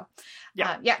arc. So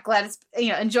glad it's,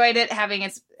 enjoyed it,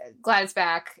 glad it's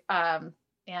back.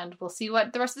 And we'll see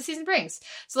what the rest of the season brings.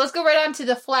 So let's go right on to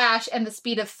The Flash and The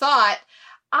Speed of Thought.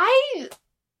 I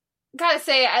gotta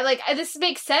say, this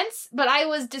makes sense, but I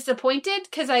was disappointed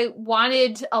because I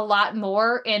wanted a lot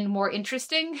more and more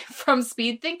interesting from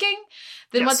Speed Thinking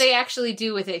than what they actually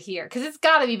do with it here. Because it's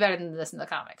gotta be better than this in the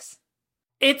comics.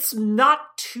 It's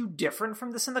not too different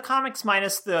from this in the comics,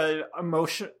 minus the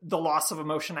loss of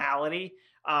emotionality.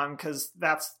 Because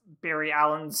that's Barry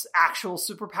Allen's actual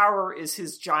superpower is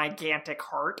his gigantic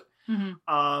heart.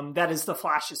 Mm-hmm. That is the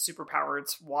Flash's superpower.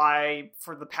 It's why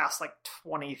for the past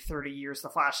 20, 30 years, the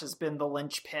Flash has been the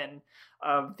linchpin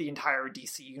of the entire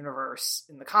DC universe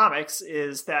in the comics,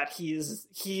 is that he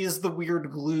is the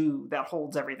weird glue that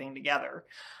holds everything together.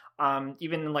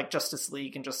 Even in Justice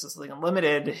League and Justice League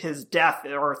Unlimited, his death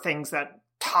are things that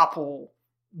topple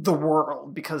the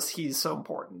world because he's so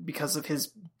important, because of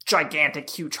his gigantic,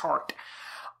 huge heart.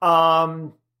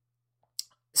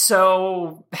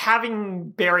 So having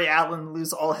Barry Allen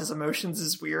lose all his emotions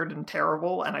is weird and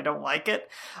terrible, and I don't like it.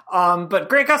 But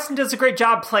Grant Gustin does a great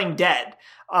job playing Dead.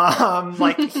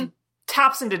 He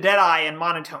taps into Deadeye and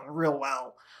Monotone real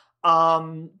well.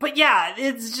 But yeah,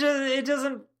 it's just, it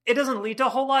doesn't lead to a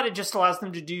whole lot. It just allows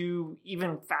them to do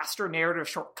even faster narrative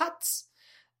shortcuts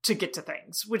to get to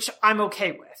things, which I'm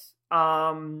okay with.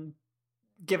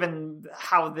 Given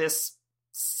how this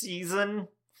season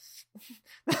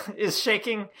is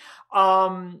shaking.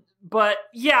 But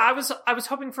yeah, I was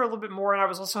hoping for a little bit more, and I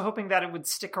was also hoping that it would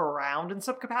stick around in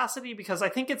some capacity, because I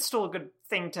think it's still a good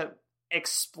thing to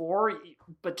explore,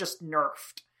 but just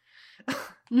nerfed.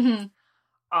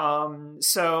 Mm-hmm.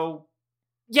 So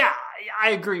yeah,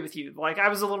 I agree with you. I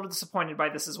was a little disappointed by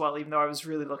this as well, even though I was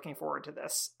really looking forward to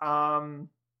this.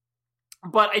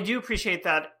 But I do appreciate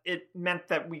that it meant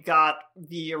that we got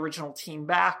the original team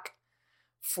back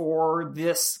for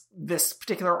this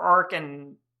particular arc,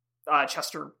 and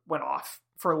Chester went off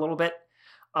for a little bit.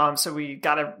 So we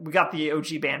got the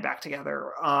OG band back together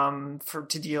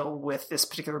to deal with this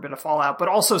particular bit of fallout, but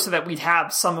also so that we'd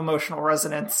have some emotional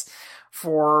resonance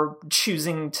for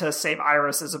choosing to save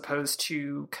Iris as opposed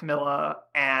to Camilla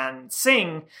and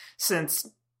Singh, since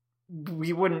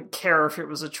we wouldn't care if it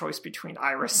was a choice between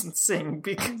Iris and Singh,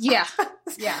 because yeah.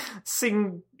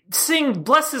 Singh,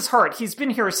 bless his heart, he's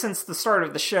been here since the start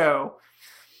of the show,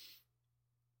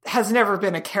 has never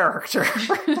been a character.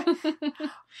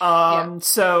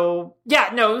 So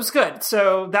yeah, no, it was good.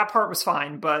 So that part was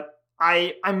fine, but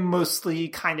I'm mostly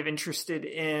kind of interested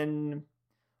in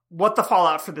what the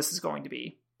fallout for this is going to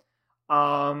be.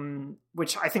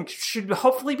 Which I think should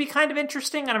hopefully be kind of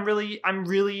interesting, and I'm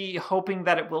really hoping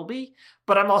that it will be.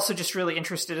 But I'm also just really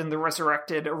interested in the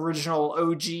resurrected original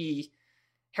OG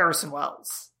Harrison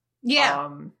Wells. Yeah.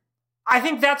 I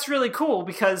think that's really cool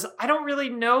because I don't really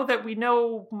know that we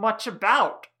know much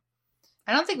about.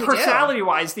 I don't think we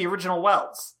personality-wise, the original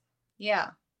Wells.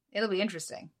 Yeah. It'll be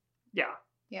interesting. Yeah.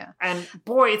 Yeah. And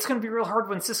boy, it's going to be real hard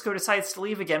when Cisco decides to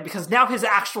leave again because now his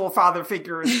actual father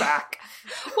figure is back.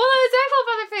 Well, his actual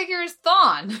father figure is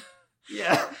Thawne.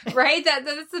 Yeah. Right?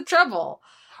 That's the trouble.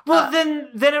 Well,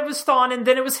 then it was Thawne, and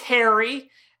then it was Harry,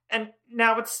 and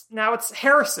now it's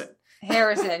Harrison.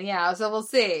 Harrison, yeah. So we'll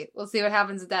see. We'll see what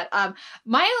happens with that.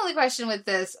 My only question with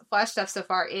this Flash stuff so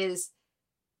far is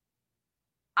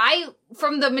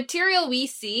from the material we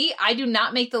see, I do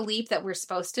not make the leap that we're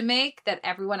supposed to make, that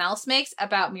everyone else makes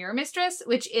about Mirror Mistress,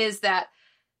 which is that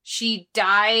she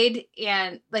died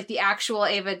and like the actual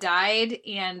Ava died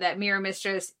and that Mirror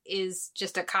Mistress is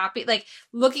just a copy. Like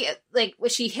looking at like when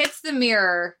she hits the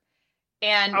mirror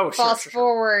and falls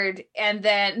forward, and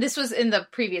then this was in the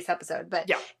previous episode, but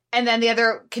yeah. And then the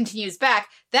other continues back.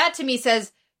 That to me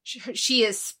says she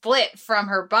is split from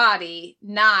her body,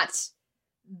 not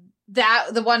that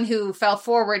the one who fell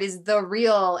forward is the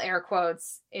real air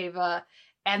quotes Ava,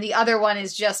 and the other one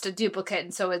is just a duplicate,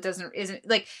 and so isn't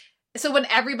like. So when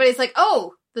everybody's like,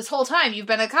 "Oh, this whole time you've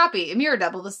been a copy, a mirror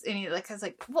double," this, and I was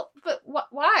like, "Well, but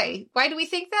why? Why do we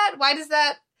think that? Why does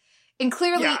that?" And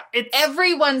clearly,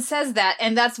 everyone says that,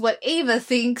 and that's what Ava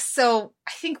thinks. So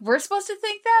I think we're supposed to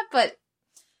think that, but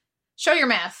show your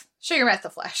math. Show your math, The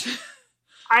Flash.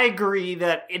 I agree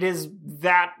that it is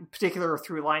that particular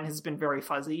through line has been very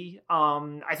fuzzy.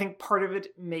 I think part of it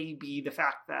may be the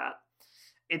fact that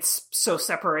it's so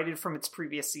separated from its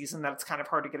previous season that it's kind of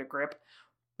hard to get a grip.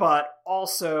 But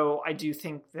also, I do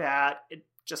think that it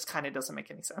just kind of doesn't make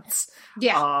any sense.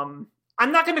 Yeah.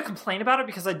 I'm not going to complain about it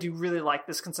because I do really like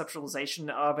this conceptualization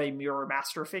of a mirror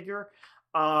master figure.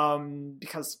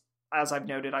 Because, as I've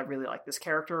noted, I really like this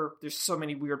character. There's so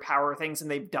many weird power things, and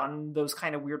they've done those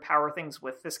kind of weird power things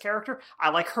with this character. I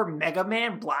like her Mega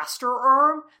Man blaster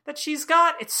arm that she's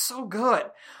got. It's so good.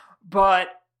 But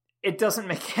it doesn't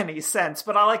make any sense.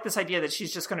 But I like this idea that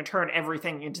she's just going to turn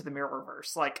everything into the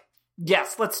Mirrorverse. Like,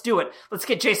 yes, let's do it. Let's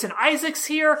get Jason Isaacs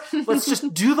here. Let's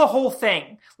just do the whole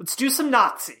thing. Let's do some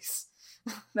Nazis.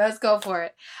 Let's go for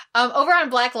it. Over on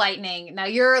Black Lightning, now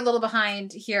you're a little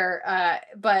behind here,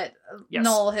 but yes.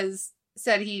 Noel has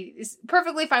said he is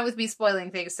perfectly fine with me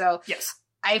spoiling things, so yes.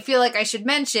 I feel like I should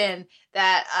mention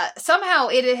that somehow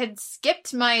it had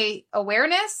skipped my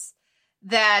awareness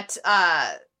that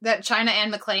China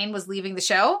Anne McClain was leaving the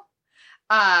show.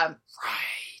 Right.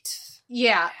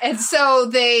 Yeah, and so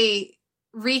they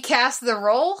recast the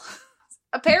role.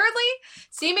 Apparently,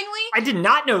 seemingly. I did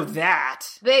not know that.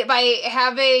 By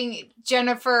having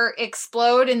Jennifer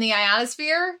explode in the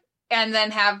ionosphere and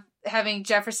then having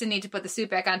Jefferson need to put the suit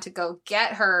back on to go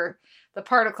get her, the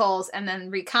particles, and then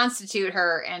reconstitute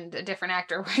her, and a different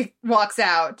actor walks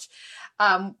out,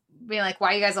 being like,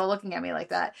 why are you guys all looking at me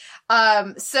like that?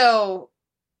 So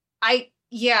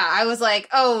I was like,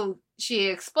 oh, she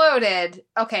exploded.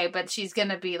 Okay, but she's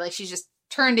gonna be like, she's just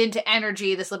turned into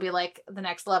energy. This will be like the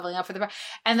next leveling up for the.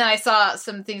 And then I saw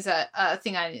some things, a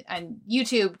thing on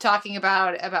YouTube talking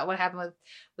about what happened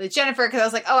with Jennifer, because I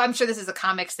was like, oh, I'm sure this is a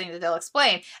comics thing that they'll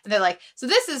explain. And they're like, so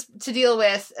this is to deal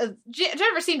with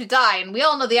Jennifer seemed to die, and we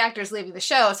all know the actor's leaving the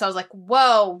show. So I was like,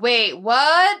 whoa, wait,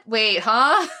 what? Wait,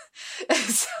 huh?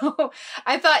 So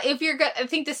I thought I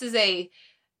think this is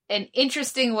an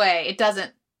interesting way. It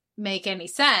doesn't make any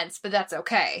sense, but that's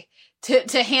okay.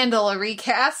 To handle a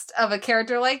recast of a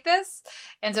character like this.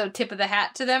 And so tip of the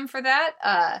hat to them for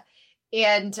that.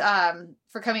 And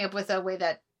for coming up with a way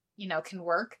that, can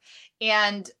work.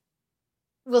 And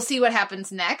we'll see what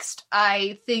happens next.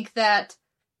 I think that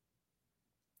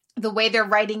the way they're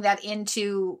writing that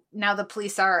into now the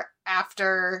police are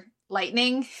after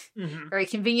Lightning, mm-hmm. very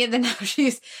convenient that now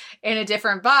she's in a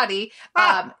different body.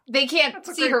 They can't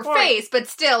see her face, but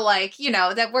still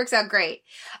that works out great.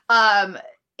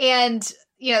 And,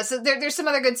 so there's some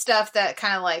other good stuff that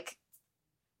kind of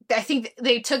I think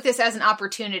they took this as an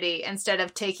opportunity instead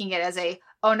of taking it as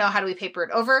oh no, how do we paper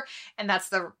it over? And that's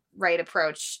the right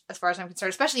approach as far as I'm concerned,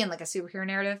 especially in a superhero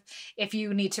narrative, if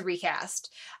you need to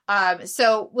recast.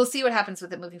 So we'll see what happens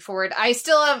with it moving forward. I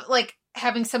still have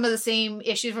having some of the same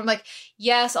issues from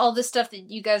yes, all this stuff that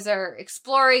you guys are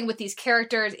exploring with these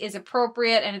characters is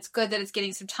appropriate, and it's good that it's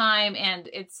getting some time, and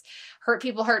it's hurt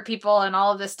people and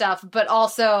all of this stuff, but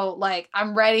also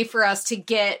I'm ready for us to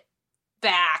get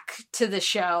back to the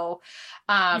show.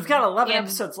 You've got 11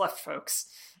 episodes left, folks.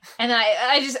 And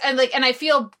I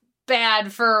feel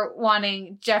bad for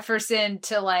wanting Jefferson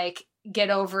to like get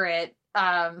over it.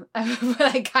 But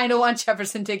I kind of want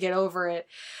Jefferson to get over it.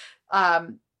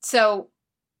 So,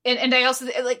 and I also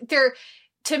like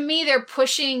they're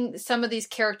pushing some of these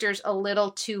characters a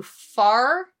little too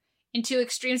far into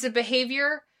extremes of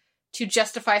behavior to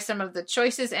justify some of the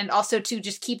choices and also to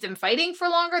just keep them fighting for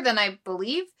longer than I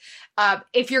believe.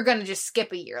 If you're going to just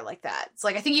skip a year like that, it's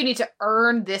like, I think you need to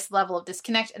earn this level of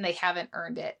disconnect and they haven't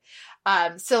earned it.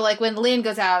 So like when Lynn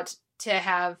goes out to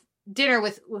have dinner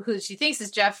with who she thinks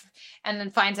is Jeff and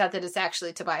then finds out that it's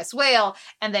actually Tobias Whale.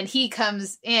 And then he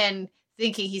comes in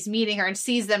thinking he's meeting her and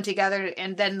sees them together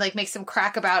and then like makes some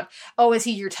crack about, oh, is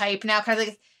he your type now? Kind of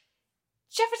like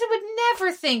Jefferson would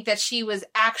never think that she was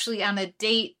actually on a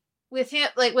date with him,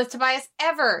 like with Tobias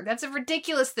ever. That's a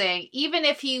ridiculous thing. Even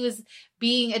if he was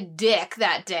being a dick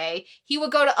that day, he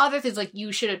would go to other things like,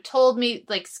 you should have told me,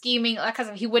 like scheming, that kind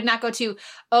of stuff. He would not go to,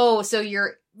 oh, so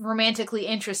you're romantically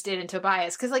interested in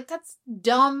Tobias. Cause like that's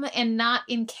dumb and not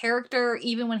in character,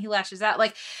 even when he lashes out.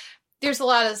 Like there's a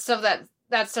lot of stuff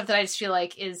that stuff that I just feel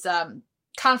like is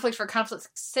conflict for conflict's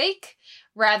sake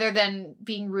rather than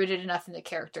being rooted enough in the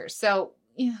characters. So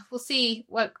yeah, we'll see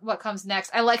what comes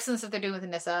next. I like some of the stuff they're doing with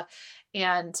Anissa,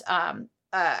 and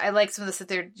I like some of the stuff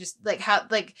they're just like how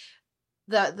like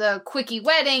the quickie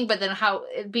wedding, but then how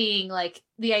it being like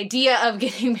the idea of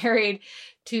getting married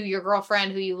to your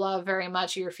girlfriend who you love very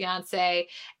much, or your fiance,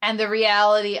 and the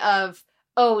reality of,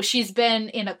 oh, she's been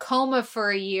in a coma for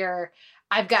a year.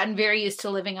 I've gotten very used to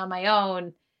living on my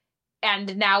own,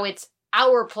 and now it's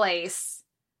our place,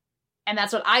 and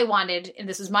that's what I wanted, and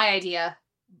this was my idea.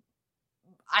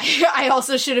 I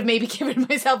also should have maybe given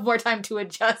myself more time to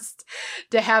adjust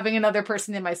to having another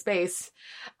person in my space,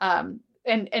 and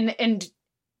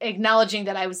acknowledging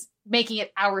that I was making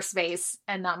it our space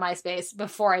and not my space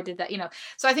before I did that, you know.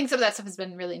 So I think some of that stuff has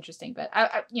been really interesting, but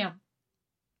I you know,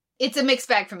 it's a mixed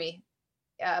bag for me.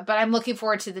 But I'm looking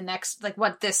forward to the next, like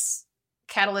what this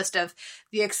catalyst of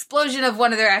the explosion of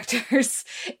one of their actors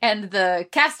and the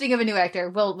casting of a new actor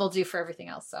will do for everything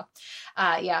else. So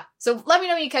yeah, so let me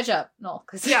know when you catch up, Noel.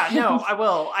 Yeah, no, I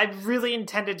will. I really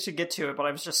intended to get to it, but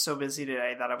I was just so busy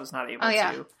today that I was not able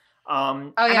to.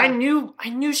 And I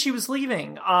knew she was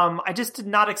leaving. I just did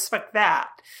not expect that.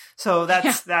 So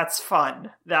that's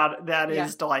fun. That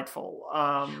is delightful.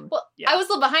 I was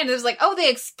a little behind. It was like, oh, they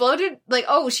exploded. Like,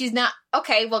 oh, she's not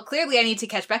okay. Well, clearly I need to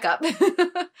catch back up.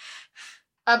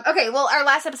 Okay, well, our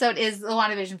last episode is the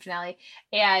WandaVision finale,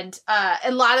 and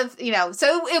a lot of, you know,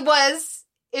 so it was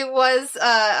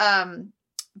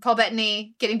Paul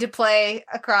Bettany getting to play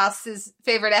across his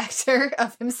favorite actor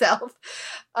of himself.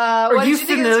 Are you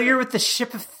familiar with the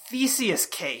ship of Theseus,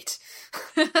 Kate?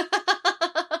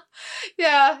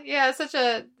 Yeah, such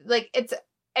a, like,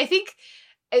 I think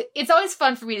it's always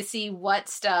fun for me to see what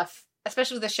stuff,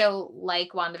 especially with a show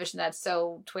like WandaVision that's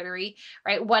so Twittery,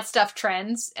 right? What stuff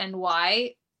trends and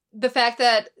why. The fact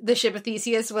that the ship of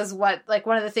Theseus was one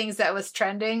of the things that was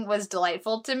trending was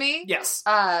delightful to me. Yes.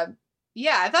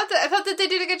 Yeah, I thought that they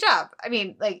did a good job. I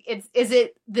mean, like, is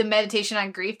it the meditation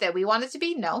on grief that we want it to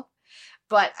be? No.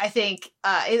 But I think,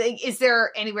 is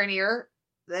there anywhere near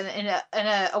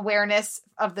an awareness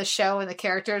of the show and the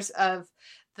characters of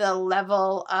the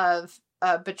level of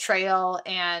betrayal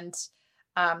and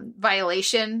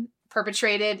violation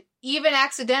perpetrated, even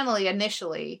accidentally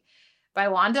initially, by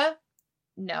Wanda?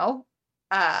 No.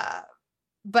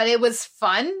 But it was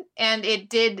fun, and it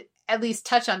did at least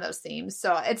touch on those themes.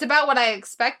 So it's about what I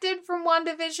expected from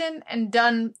WandaVision and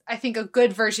done, I think, a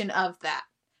good version of that.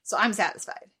 So I'm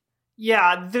satisfied.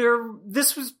 Yeah,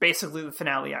 this was basically the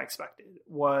finale I expected.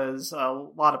 Was a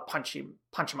lot of punch 'em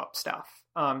up stuff.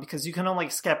 Because you can only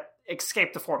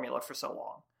escape the formula for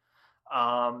so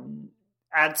long.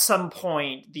 At some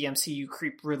point, the MCU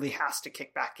creep really has to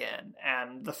kick back in,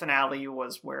 and the finale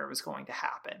was where it was going to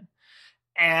happen.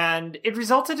 And it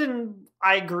resulted in,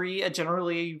 I agree, a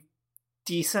generally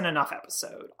decent enough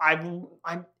episode.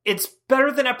 It's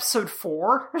better than episode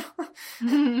 4,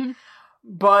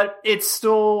 but it's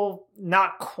still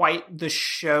not quite the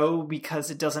show because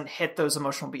it doesn't hit those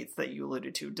emotional beats that you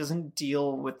alluded to. It doesn't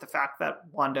deal with the fact that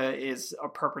Wanda is a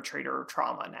perpetrator of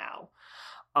trauma now.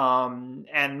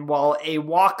 And while a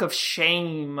walk of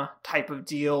shame type of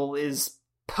deal is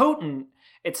potent,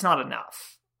 it's not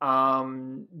enough.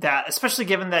 That, especially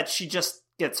given that she just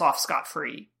gets off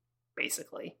scot-free,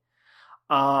 basically.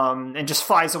 And just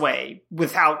flies away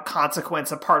without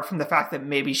consequence, apart from the fact that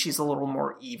maybe she's a little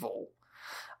more evil.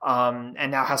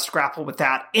 And now has to grapple with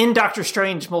that in Doctor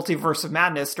Strange Multiverse of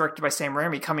Madness, directed by Sam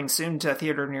Raimi, coming soon to a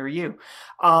theater near you.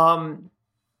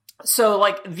 So,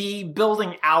 like, the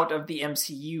building out of the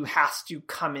MCU has to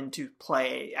come into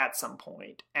play at some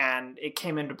point, and it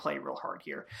came into play real hard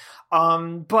here.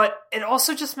 But it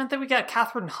also just meant that we got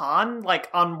Catherine Hahn, like,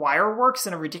 on Wireworks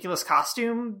in a ridiculous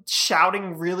costume,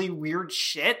 shouting really weird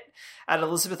shit at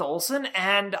Elizabeth Olsen,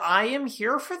 and I am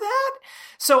here for that.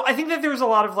 So I think that there's a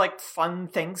lot of, like, fun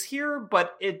things here,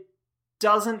 but it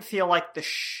doesn't feel like the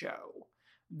show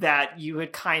that you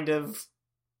had kind of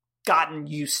gotten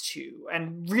used to,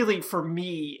 and really, for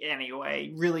me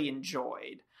anyway, really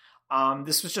enjoyed.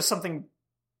 This was just something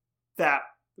that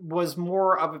was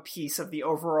more of a piece of the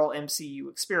overall MCU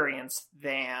experience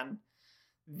than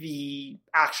the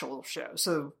actual show.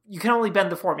 So you can only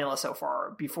bend the formula so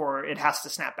far before it has to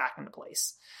snap back into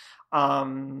place.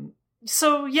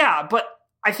 So yeah, but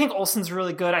I think Olsen's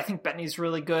really good. I think Bettany's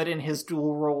really good in his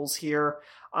dual roles here.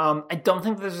 I don't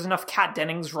think there's enough Kat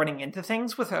Dennings running into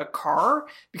things with a car,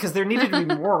 because there needed to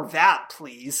be more of that,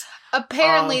 please.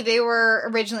 Apparently, they were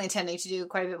originally intending to do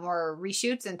quite a bit more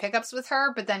reshoots and pickups with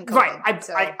her, but then COVID.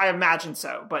 Right, I imagine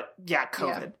so. But yeah,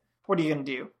 COVID. Yeah. What are you going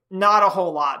to do? Not a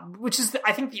whole lot, which is,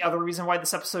 I think, the other reason why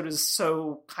this episode is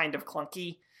so kind of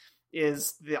clunky,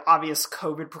 is the obvious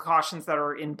COVID precautions that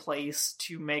are in place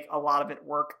to make a lot of it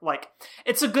work. Like,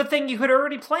 it's a good thing you had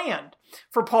already planned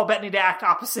for Paul Bettany to act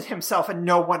opposite himself and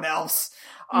no one else.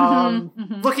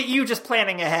 Look at you just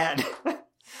planning ahead.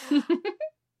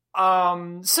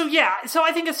 So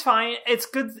I think it's fine. It's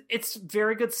good. It's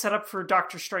very good setup for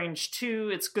Doctor Strange 2.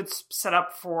 It's good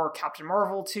setup for Captain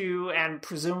Marvel 2, and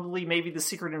presumably maybe the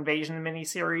Secret Invasion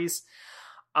miniseries.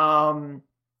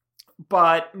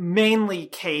 But mainly,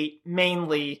 Kate,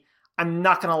 I'm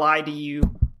not going to lie to you,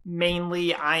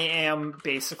 I am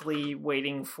basically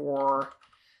waiting for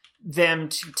them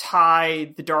to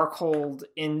tie the Darkhold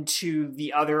into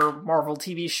the other Marvel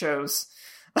TV shows.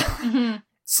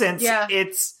 Since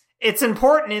it's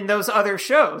important in those other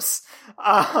shows.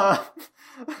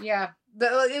 Yeah.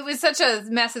 It was such a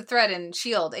massive threat in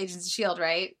S.H.I.E.L.D., Agents of S.H.I.E.L.D.,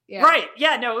 right? Yeah. Right.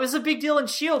 Yeah, no, it was a big deal in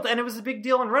S.H.I.E.L.D., and it was a big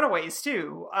deal in Runaways,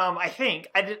 too, I think.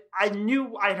 I'd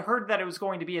heard that it was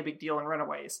going to be a big deal in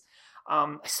Runaways.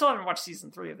 I still haven't watched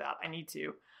season 3 of that. I need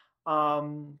to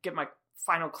get my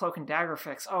final Cloak and Dagger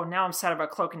fix. Oh, now I'm sad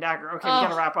about Cloak and Dagger. Okay, we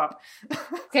gotta wrap up.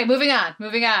 Okay, moving on.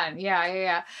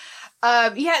 Yeah.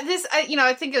 This,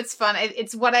 I think it's fun.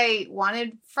 It's what I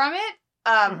wanted from it.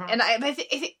 And I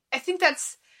think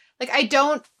that's, like, I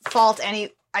don't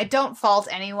fault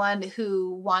anyone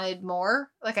who wanted more.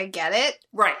 Like, I get it.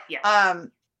 Right, yeah.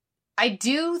 I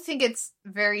do think it's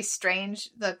very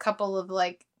strange, the couple of,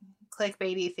 like,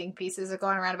 clickbaity think pieces are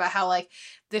going around about how, like,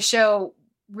 the show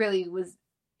really was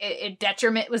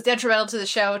detrimental to the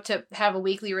show to have a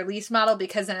weekly release model,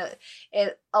 because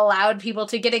it allowed people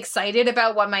to get excited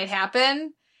about what might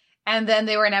happen, and then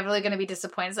they were inevitably going to be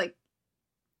disappointed. It's like,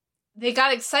 they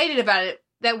got excited about it.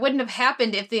 That wouldn't have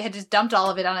happened if they had just dumped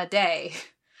all of it on a day.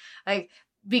 Like,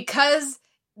 because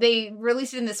they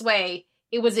released it in this way,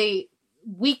 it was a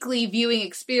weekly viewing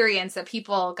experience that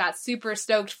people got super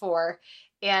stoked for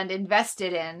and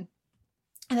invested in.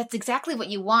 And that's exactly what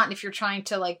you want if you're trying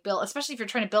to, like, build, especially if you're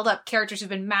trying to build up characters who've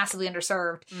been massively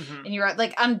underserved. And you're,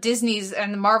 like, on Disney's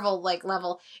and the Marvel, like,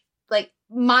 level, like,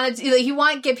 you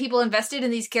want to get people invested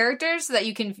in these characters so that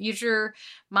you can future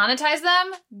monetize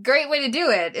them. Great way to do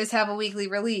it is have a weekly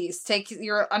release. Take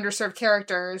your underserved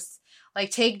characters,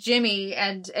 like, take Jimmy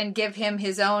and give him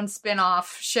his own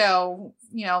spin-off show,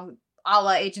 a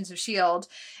la Agents of S.H.I.E.L.D.,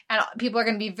 and people are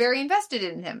going to be very invested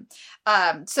in him.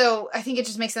 So I think it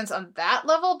just makes sense on that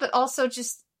level, but also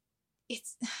just,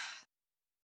 it's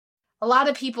a lot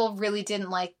of people really didn't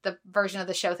like the version of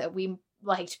the show that we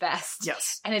liked best.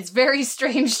 Yes. And it's very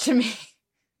strange to me,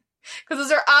 because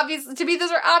those are obviously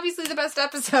the best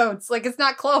episodes. Like, it's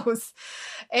not close.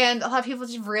 And a lot of people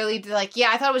just really like,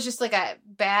 I thought it was just like a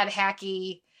bad,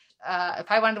 hacky,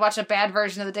 if I wanted to watch a bad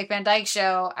version of the Dick Van Dyke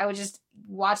Show, I would just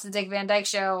watch the Dick Van Dyke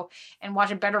Show and watch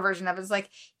a better version of it. It's like,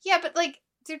 yeah, but, like,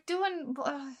 they're doing...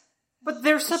 but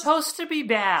they're supposed to be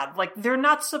bad. Like, they're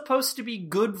not supposed to be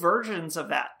good versions of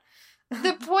that.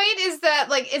 The point is that,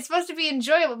 like, it's supposed to be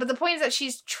enjoyable, but the point is that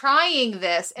she's trying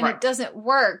this and it doesn't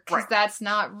work, because that's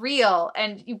not real.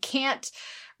 And you can't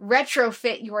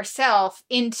retrofit yourself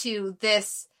into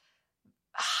this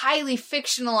highly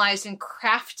fictionalized and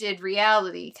crafted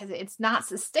reality, because it's not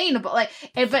sustainable. Like,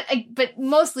 but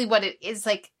mostly what it is,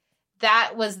 like,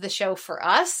 that was the show for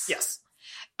us. Yes.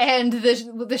 And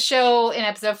the show in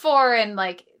episode 4 and,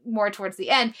 like, more towards the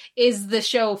end is the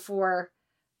show for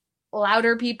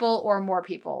louder people or more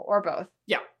people or both.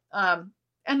 Yeah.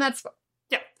 And that's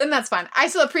fine. I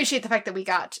still appreciate the fact that we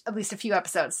got at least a few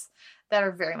episodes that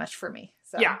are very much for me.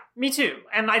 So. Yeah, me too.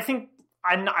 And I think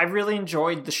I really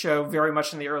enjoyed the show very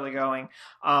much in the early going.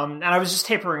 And I was just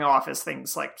tapering off as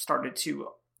things like started to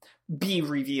be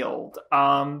revealed.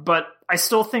 But I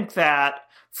still think that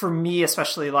for me,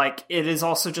 especially, like, it is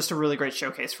also just a really great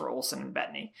showcase for Olsen and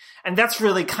Bettany. And that's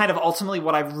really kind of ultimately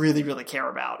what I really, really care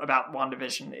about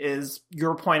WandaVision, is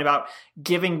your point about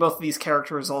giving both of these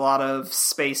characters a lot of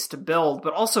space to build,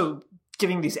 but also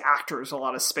giving these actors a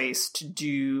lot of space to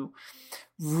do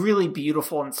really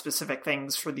beautiful and specific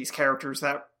things for these characters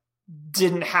that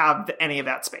didn't have any of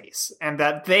that space. And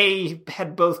that they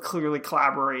had both clearly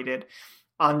collaborated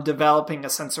on developing a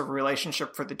sense of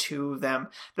relationship for the two of them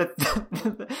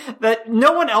that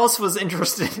no one else was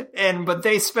interested in, but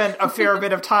they spent a fair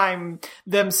bit of time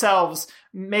themselves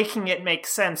making it make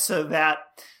sense, so that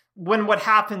when what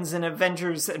happens in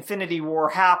Avengers Infinity War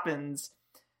happens,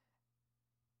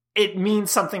 it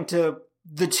means something to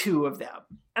the two of them.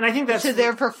 And I think that's to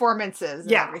their performances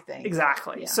and everything.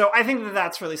 Exactly. Yeah. So I think that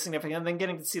that's really significant. And then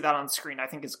getting to see that on screen, I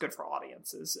think, is good for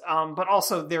audiences. But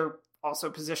also they're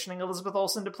also positioning Elizabeth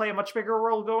Olsen to play a much bigger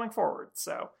role going forward.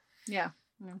 So yeah.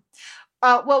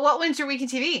 Well, what wins your week in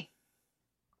TV?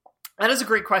 That is a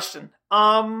great question.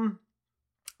 Mom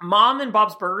and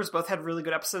Bob's Burgers both had really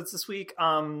good episodes this week.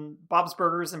 Bob's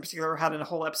Burgers in particular had a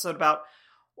whole episode about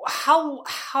how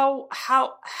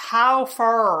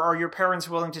far are your parents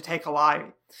willing to take a lie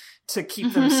to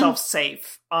keep themselves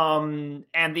safe? And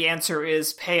the answer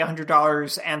is pay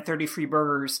 $100 and 30 free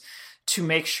burgers to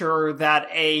make sure that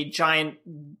a giant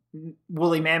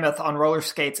woolly mammoth on roller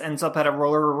skates ends up at a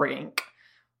roller rink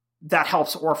that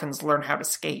helps orphans learn how to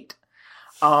skate.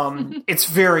 It's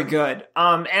very good.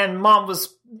 And Mom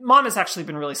has actually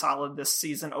been really solid this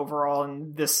season overall,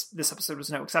 and this episode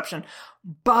was no exception.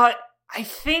 But I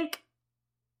think,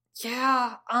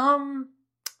 I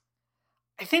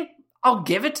think I'll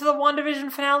give it to the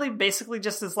WandaVision finale, basically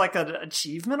just as like an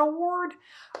achievement award.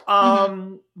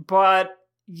 But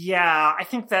yeah, I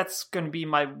think that's going to be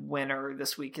my winner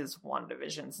this week is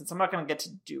WandaVision, since I'm not going to get to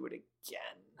do it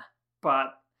again.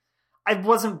 But I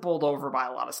wasn't bowled over by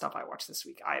a lot of stuff I watched this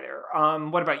week either.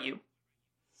 What about you?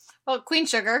 Well, Queen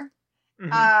Sugar.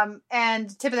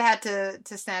 And tip of the hat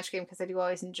to Snatch Game, because I do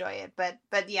always enjoy it. But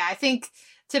yeah, I think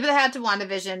tip of the hat to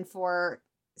WandaVision for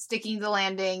sticking the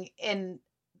landing in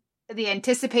the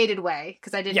anticipated way,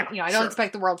 because I didn't, I don't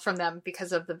expect the world from them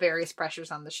because of the various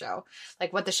pressures on the show,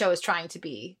 like what the show is trying to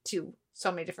be to so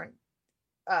many different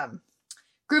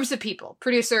groups of people,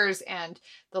 producers and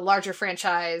the larger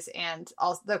franchise and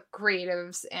all the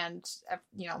creatives and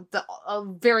a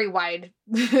very wide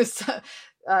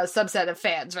subset of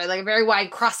fans, right? Like a very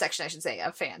wide cross section, I should say,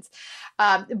 of fans.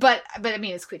 But I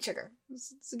mean, it's Queen Sugar.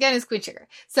 It's Queen Sugar.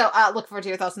 So look forward to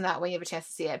your thoughts on that when you have a chance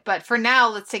to see it. But for now,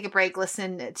 let's take a break,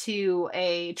 listen to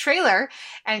a trailer,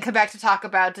 and come back to talk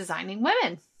about designing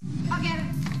women. I'll get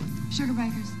it.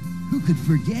 Sugarbakers. Who could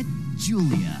forget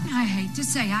Julia? I hate to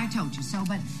say I told you so,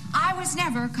 but I was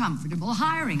never comfortable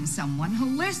hiring someone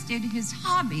who listed his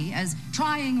hobby as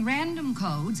trying random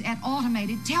codes at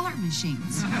automated teller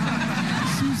machines.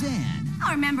 Suzanne.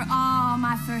 I remember all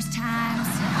my first times.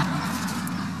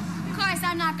 Of course,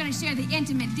 I'm not going to share the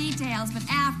intimate details, but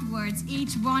afterwards,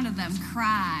 each one of them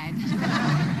cried.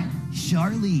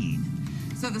 Charlene.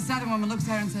 So the Southern woman looks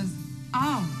at her and says,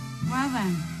 "Oh, well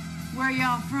then, where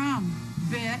y'all from,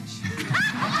 bitch?"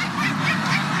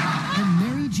 And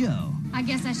Mary Jo. I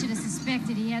guess I should have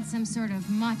suspected he had some sort of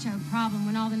macho problem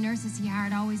when all the nurses he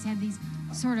hired always had these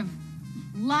sort of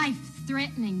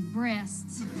life-threatening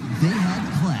breasts. They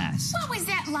had class. What was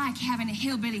that like, having a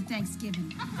hillbilly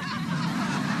Thanksgiving?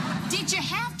 Did you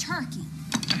have turkey?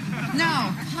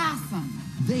 No, possum.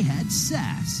 They had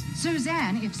sass.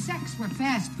 Suzanne, if sex were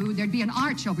fast food, there'd be an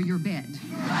arch over your bed.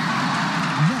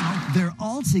 Now they're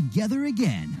all together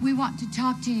again. We want to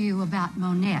talk to you about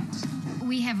Monette.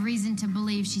 We have reason to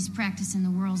believe she's practicing the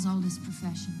world's oldest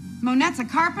profession. Monette's a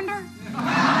carpenter?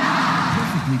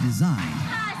 Perfectly designed.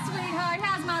 Hi, sweetheart.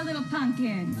 How's my little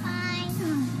pumpkin?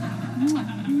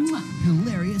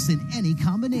 Hilarious in any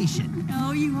combination.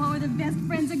 Oh, you are the best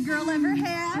friends a girl ever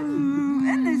had.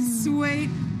 Isn't this sweet?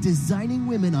 Designing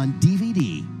Women on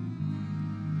DVD.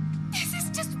 This is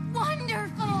just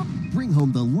wonderful. Bring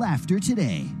home the laughter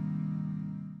today.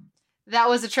 That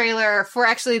was a trailer for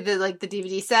actually the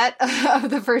DVD set of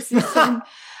the first season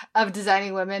of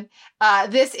Designing Women.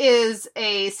 This is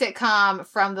a sitcom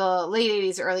from the late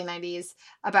 80s, early 90s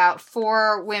about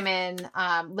 4 women,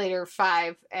 later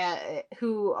 5,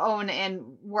 who own and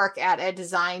work at a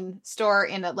design store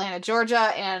in Atlanta,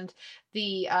 Georgia. And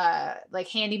the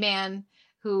handyman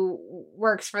who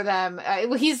works for them,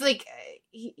 he's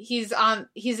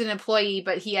an employee,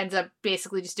 but he ends up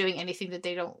basically just doing anything that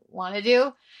they don't want to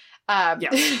do.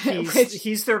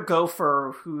 He's their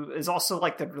gopher, who is also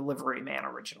like the delivery man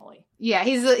originally. Yeah,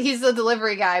 he's the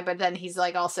delivery guy, but then he's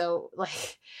like also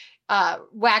like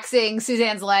waxing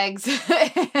Suzanne's legs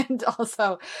and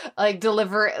also like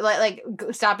like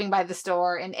stopping by the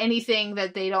store and anything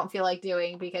that they don't feel like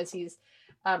doing, because he's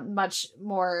much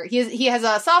more, he has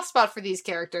a soft spot for these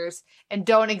characters, and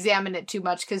don't examine it too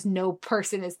much because no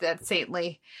person is that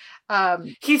saintly.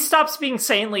 He stops being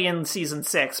saintly in season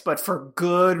 6, but for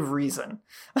good reason.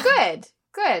 Good.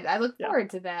 I look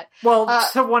forward to that. Well,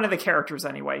 to one of the characters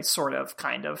anyway, sort of,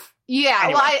 kind of. Yeah,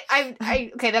 anyway. well,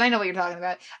 I okay, then I know what you're talking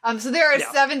about. So there are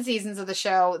 7 seasons of the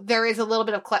show. There is a little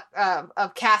bit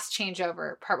of cast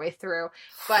changeover partway through,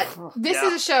 but this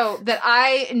is a show that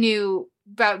I knew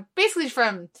about basically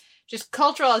from just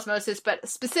cultural osmosis, but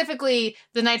specifically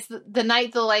the night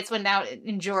the lights went out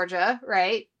in Georgia,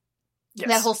 right? Yes.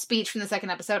 That whole speech from the second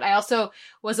episode. I also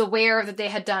was aware that they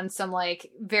had done some like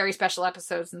very special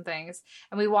episodes and things,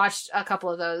 and we watched a couple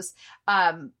of those.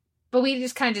 But we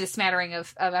just kind of did a smattering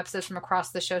of episodes from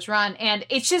across the show's run, and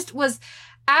it just was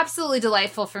absolutely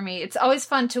delightful for me. It's always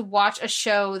fun to watch a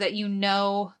show that you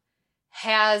know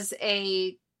has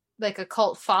a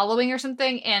cult following or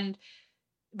something,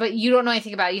 but you don't know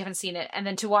anything about it, you haven't seen it, and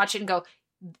then to watch it and go,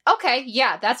 okay,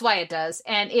 yeah, that's why it does.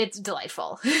 And it's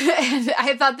delightful. And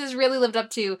I thought this really lived up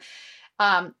to,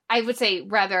 I would say,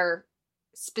 rather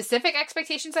specific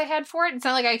expectations I had for it. It's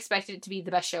not like I expected it to be the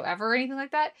best show ever or anything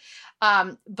like that.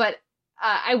 But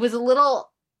I was a little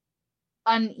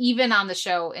uneven on the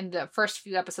show in the first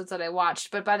few episodes that I watched.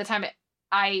 But by the time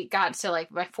I got to like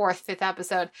my 4th, 5th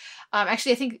episode,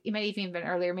 actually, I think it might have even been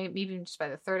earlier, maybe even just by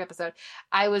the 3rd episode,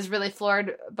 I was really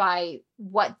floored by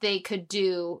what they could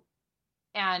do.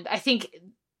 And I think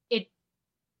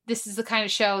this is the kind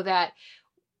of show that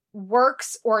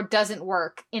works or doesn't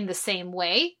work in the same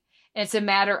way. And it's a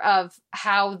matter of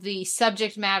how the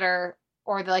subject matter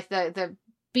or the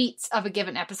beats of a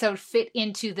given episode fit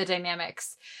into the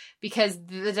dynamics, because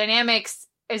the dynamics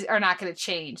are not going to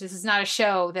change. This is not a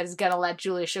show that is going to let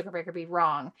Julia Sugarbaker be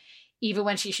wrong, even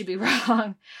when she should be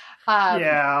wrong.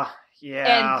 Yeah.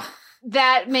 And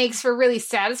that makes for really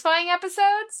satisfying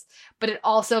episodes, but it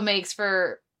also makes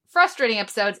for frustrating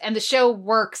episodes, and the show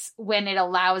works when it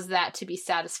allows that to be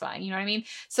satisfying. You know what I mean?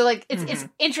 So like it's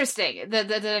interesting.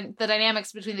 The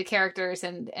dynamics between the characters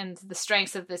and the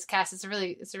strengths of this cast. It's a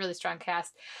really strong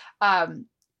cast.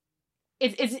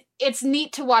 It's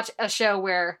neat to watch a show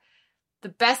where the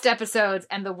best episodes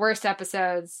and the worst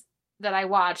episodes that I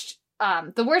watched,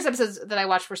 the worst episodes that I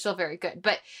watched were still very good,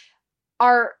 but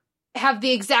have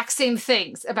the exact same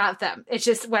things about them. It's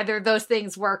just whether those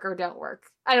things work or don't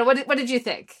work. I don't know. What did you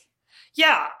think?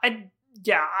 Yeah,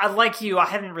 I like you. I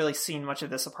hadn't really seen much of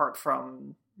this apart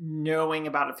from knowing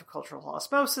about it through cultural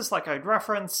osmosis, like I'd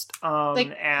referenced.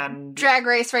 And Drag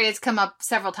Race, right? It's come up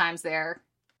several times there.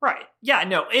 Right. Yeah,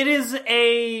 no, it is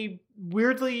a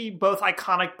weirdly both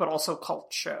iconic but also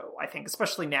cult show, I think,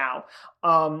 especially now.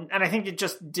 And I think it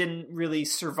just didn't really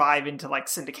survive into like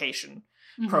syndication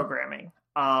programming.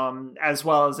 As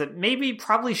well as it maybe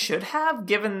probably should have,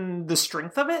 given the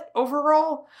strength of it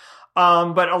overall.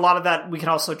 But a lot of that we can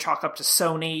also chalk up to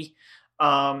Sony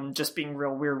just being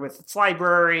real weird with its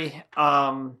library.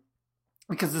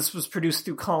 Because this was produced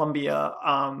through Columbia,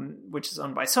 which is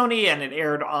owned by Sony, and it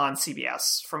aired on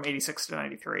CBS from 86 to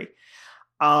 93.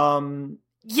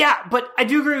 Yeah, but I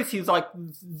do agree with you. Like,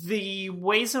 the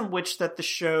ways in which that the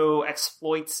show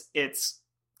exploits its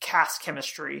cast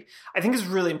chemistry, I think, is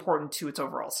really important to its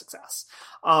overall success.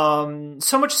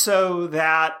 So much so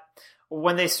that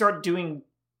when they start doing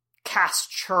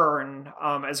cast churn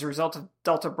as a result of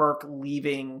Delta Burke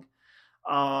leaving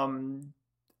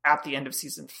at the end of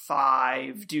season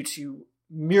 5 due to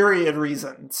myriad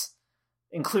reasons,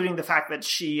 including the fact that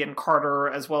she and Carter,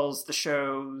 as well as the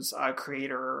show's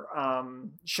creator,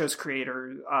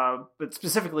 but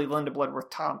specifically Linda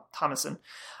Bloodworth Thomason,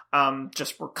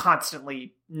 just were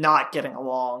constantly not getting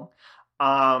along,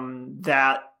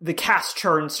 that the cast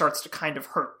churn starts to kind of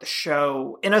hurt the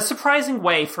show in a surprising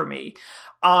way for me.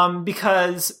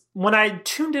 Because when I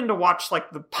tuned in to watch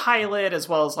like the pilot, as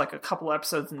well as like a couple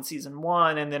episodes in season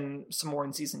 1 and then some more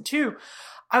in season 2,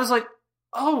 I was like,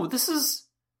 oh, this is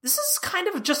kind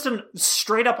of just a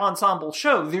straight up ensemble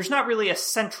show. There's not really a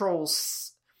central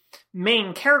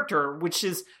main character, which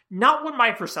is not what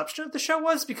my perception of the show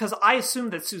was, because I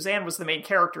assumed that Suzanne was the main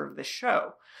character of this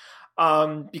show,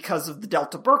 because of the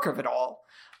Delta Burke of it all.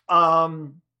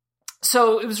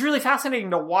 So it was really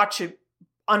fascinating to watch it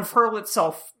unfurl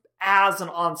itself as an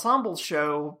ensemble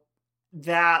show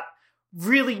that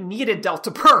really needed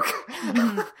Delta Burke.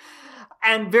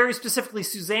 and very specifically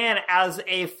Suzanne as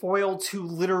a foil to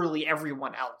literally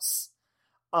everyone else.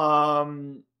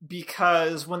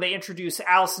 Because when they introduce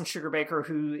Allison Sugarbaker,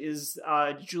 who is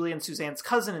Julia and Suzanne's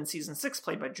cousin in season 6,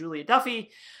 played by Julia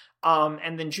Duffy,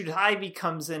 and then Judith Ivey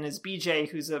comes in as BJ,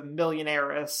 who's a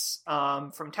millionaireess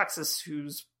from Texas,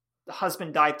 whose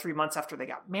husband died 3 months after they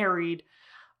got married.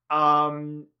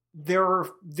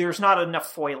 There's not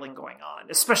enough foiling going on,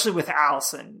 especially with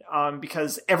Allison,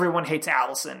 because everyone hates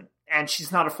Allison, and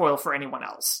she's not a foil for anyone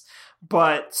else.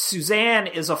 But Suzanne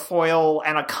is a foil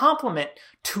and a compliment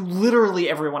to literally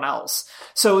everyone else.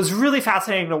 So it was really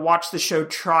fascinating to watch the show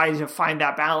try to find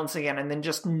that balance again and then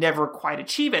just never quite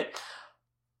achieve it.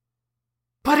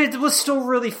 But it was still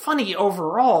really funny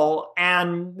overall.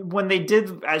 And when they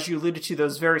did, as you alluded to,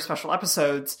 those very special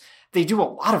episodes, they do a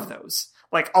lot of those.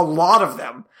 Like, a lot of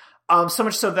them. So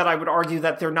much so that I would argue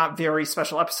that they're not very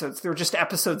special episodes. They're just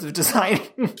episodes of designing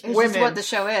women. It's just what the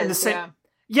show is,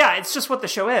 Yeah, it's just what the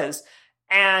show is.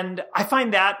 And I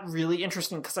find that really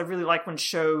interesting because I really like when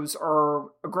shows are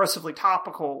aggressively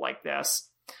topical like this.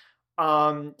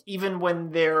 Even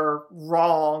when they're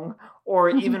wrong, or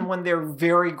even when they're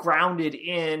very grounded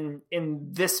in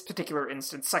this particular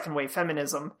instance, second wave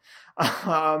feminism.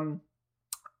 And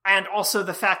also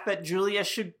the fact that Julia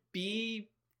should be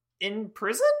in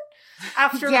prison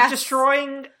after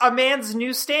destroying a man's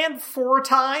newsstand 4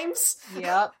 times.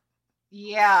 Yep.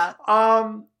 Yeah.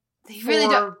 They really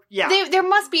don't. Yeah. There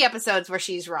must be episodes where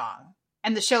she's wrong,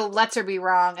 and the show lets her be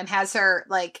wrong and has her,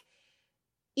 like,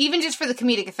 even just for the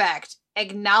comedic effect,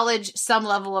 acknowledge some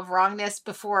level of wrongness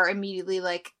before immediately,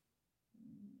 like,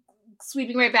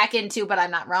 sweeping right back into, but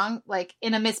I'm not wrong, like,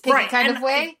 in a Miss Piggy kind of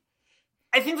way.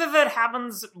 I think that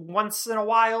happens once in a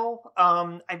while.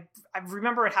 I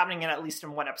remember it happening at least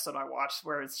in one episode I watched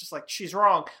where it's just like, she's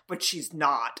wrong, but she's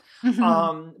not.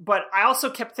 But I also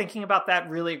kept thinking about that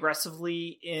really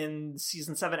aggressively in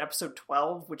season 7, episode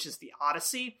 12, which is the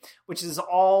Odyssey, which is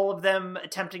all of them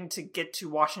attempting to get to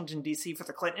Washington, D.C. for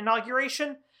the Clinton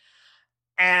inauguration.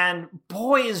 And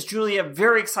boy, is Julia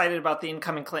very excited about the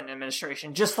incoming Clinton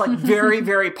administration. Just like very,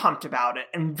 very pumped about it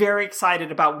and very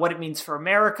excited about what it means for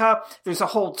America. There's a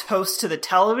whole toast to the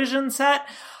television set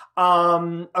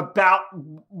about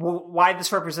why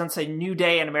this represents a new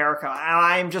day in America. And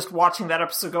I'm just watching that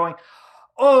episode going,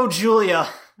 oh, Julia.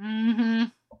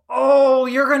 Oh,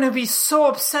 you're going to be so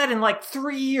upset in like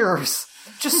 3 years.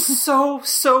 Just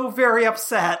so very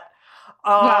upset.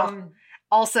 Well,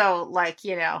 also, like,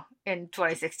 you know, in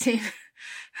 2016.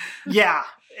 Yeah,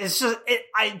 it's just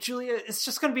Julia, it's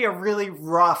just going to be a really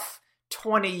rough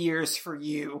 20 years for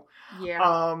you.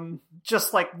 Yeah.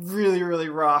 Just like really, really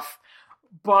rough.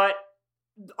 But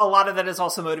a lot of that is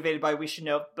also motivated by, we should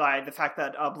note, by the fact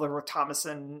that Blair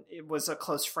Thomason was a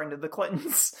close friend of the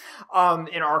Clintons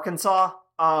in Arkansas.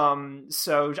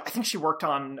 So I think she worked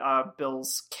on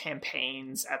Bill's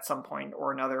campaigns at some point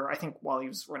or another. I think while he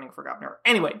was running for governor.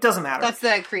 Anyway, it doesn't matter. That's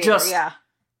the creator,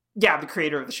 Yeah, the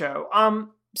creator of the show.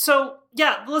 So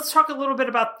yeah, let's talk a little bit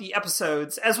about the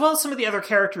episodes, as well as some of the other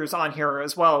characters on here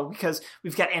as well, because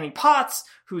we've got Annie Potts,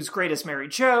 who's great as Mary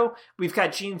Jo. We've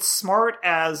got Jean Smart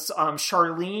as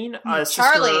Charlene.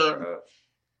 Charlene.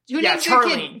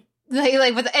 Charlene.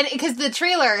 Like, because the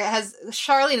trailer has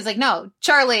Charlene is like, no,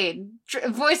 Charlene,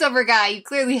 voiceover guy. You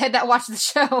clearly had not watched the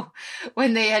show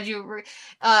when they had you.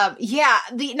 Now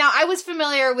I was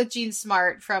familiar with Jean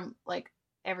Smart from like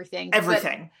everything.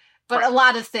 But a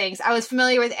lot of things. I was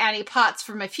familiar with Annie Potts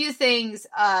from a few things.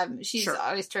 She's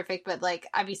always terrific, but like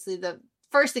obviously the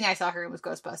first thing I saw her in was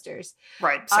Ghostbusters.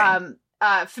 Right. Same.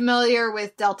 Familiar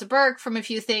with Delta Burke from a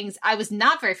few things. I was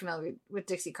not very familiar with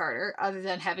Dixie Carter, other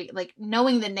than having like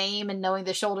knowing the name and knowing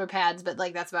the shoulder pads, but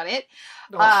like that's about it.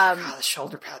 Oh God, the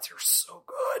shoulder pads are so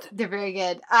good. They're very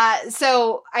good.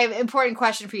 So I have an important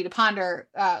question for you to ponder.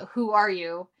 Who are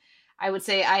you? I would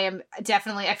say I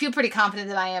feel pretty confident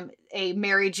that I am a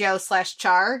Mary Jo /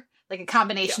 Char. Like a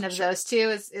combination of those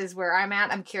two is where I'm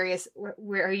at. I'm curious,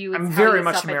 where are you? I'm very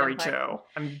much Mary Jo.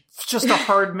 I'm just a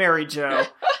hard Mary Jo.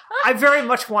 I very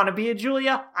much want to be a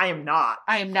Julia. I am not.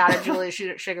 I am not a Julia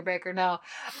Sugarbaker, no.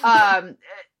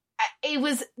 It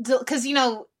was, because, you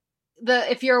know,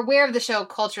 if you're aware of the show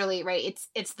culturally, right,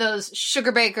 it's those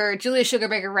Julia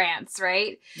Sugarbaker rants,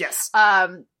 right? Yes.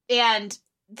 And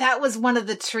that was one of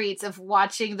the treats of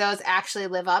watching those actually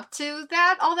live up to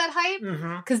all that hype.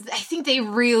 Because I think they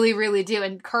really, really do.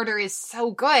 And Carter is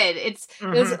so good. It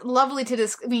was lovely to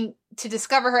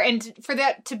discover her and for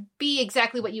that to be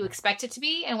exactly what you expect it to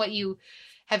be and what you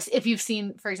have. If you've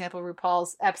seen, for example,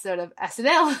 RuPaul's episode of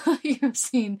SNL, you've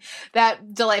seen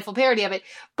that delightful parody of it.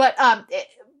 But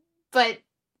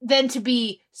then to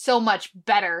be so much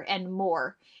better and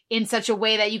more in such a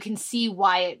way that you can see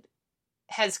why it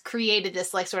has created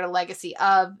this like sort of legacy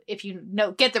of, if you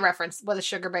get the reference, what the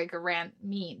Sugarbaker rant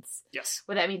means. Yes.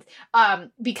 What that means.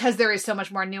 Because there is so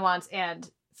much more nuance and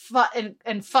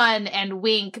fun and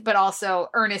wink, but also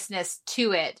earnestness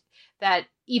to it, that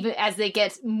even as they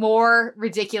get more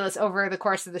ridiculous over the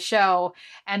course of the show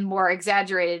and more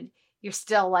exaggerated, you're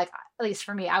still like, at least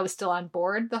for me, I was still on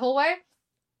board the whole way.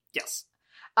 Yes.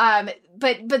 But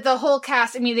the whole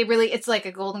cast, I mean, it's like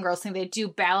a Golden Girls thing. They do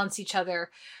balance each other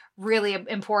really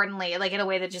importantly, like in a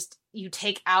way that just, you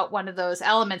take out one of those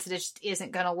elements and it just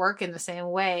isn't going to work in the same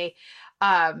way.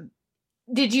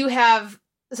 Did you have,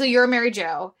 so you're a Mary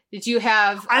Jo. Did you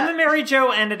have... I'm a Mary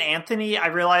Jo and an Anthony. I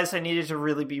realized I needed to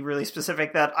really be really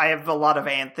specific that I have a lot of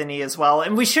Anthony as well.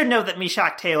 And we should know that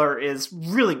Meshach Taylor is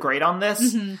really great on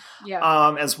this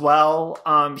as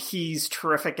well. He's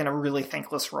terrific in a really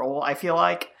thankless role, I feel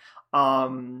like.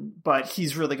 But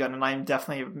he's really good, and I'm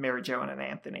definitely a Mary Jo and an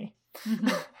Anthony.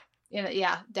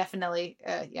 Yeah, definitely.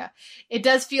 Yeah. It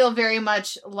does feel very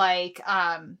much like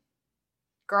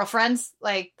Girlfriends.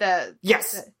 Like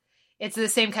Yes. It's the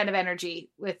same kind of energy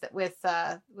with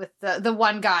the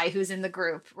one guy who's in the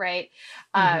group, right?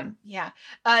 Yeah.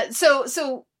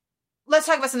 So let's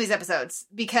talk about some of these episodes,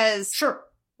 because sure,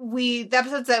 the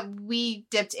episodes that we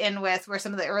dipped in with were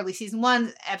some of the early season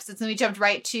 1 episodes, and we jumped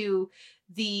right to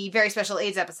the very special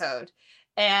AIDS episode,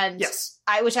 and yes,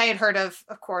 which I had heard of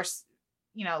course,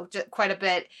 quite a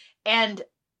bit, and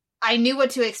I knew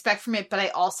what to expect from it, but I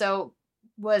also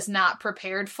was not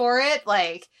prepared for it.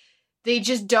 Like, they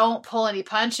just don't pull any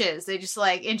punches. They just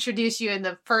like introduce you in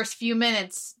the first few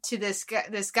minutes to this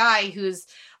guy who's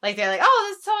like, they're like, oh,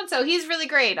 this is so-and-so. He's really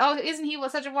great. Oh, isn't he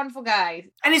such a wonderful guy?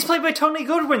 And he's played by Tony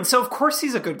Goldwyn, so of course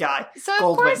he's a good guy. So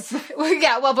of course,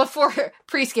 well, before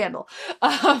pre-scandal.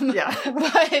 Yeah.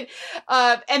 But,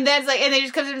 and then it's like, and they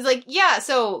just comes in and is like, yeah,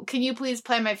 so can you please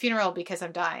plan my funeral because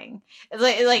I'm dying?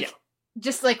 It's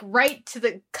just like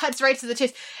cuts right to the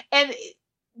chase. And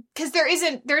because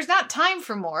there's not time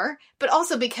for more, but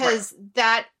also because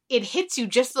that it hits you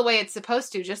just the way it's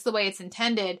supposed to, just the way it's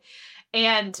intended.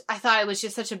 And I thought it was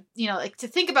just such a, like, to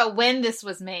think about when this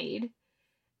was made.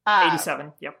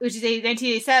 87, yep. Which is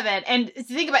 1987. And to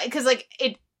think about it, because like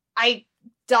I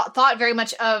thought very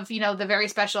much of, the very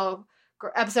special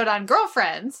episode on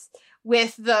Girlfriends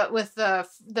with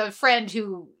the friend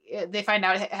who they find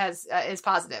out is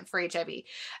positive for HIV.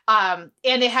 And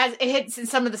it hits in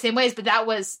some of the same ways, but that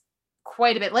was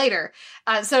quite a bit later.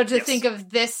 So to think of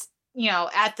this,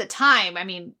 at the time, I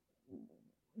mean,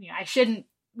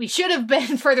 we should have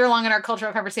been further along in our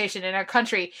cultural conversation in our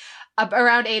country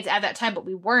around AIDS at that time, but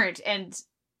we weren't. And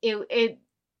it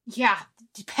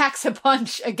packs a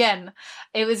punch again.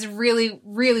 It was really,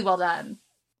 really well done.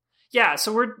 Yeah,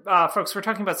 so we're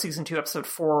talking about season 2, episode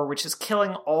 4, which is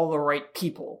Killing All the Right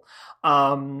People,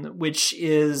 which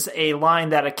is a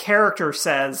line that a character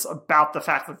says about the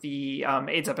fact that the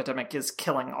AIDS epidemic is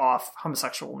killing off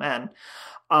homosexual men.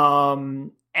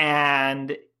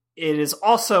 And it is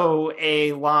also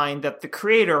a line that the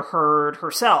creator heard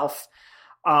herself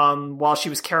while she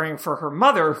was caring for her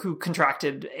mother, who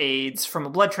contracted AIDS from a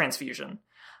blood transfusion.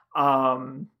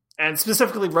 And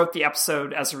specifically wrote the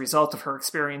episode as a result of her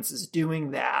experiences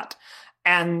doing that.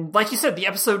 And like you said, the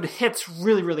episode hits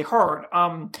really, really hard.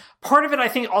 Part of it, I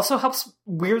think, also helps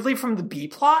weirdly from the B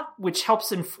plot, which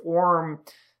helps inform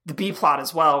the B plot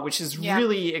as well, which is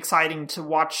really exciting to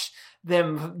watch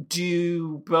them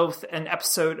do both an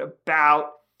episode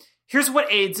about, here's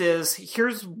what AIDS is,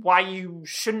 here's why you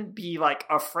shouldn't be like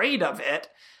afraid of it,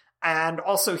 and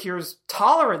also here's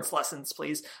tolerance lessons,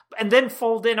 please. And then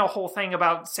fold in a whole thing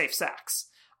about safe sex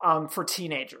for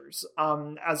teenagers,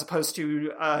 as opposed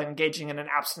to engaging in an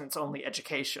abstinence-only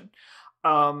education.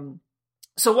 So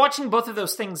watching both of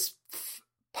those things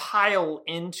pile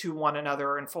into one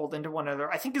another and fold into one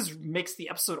another, I think makes the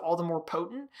episode all the more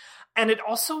potent. And it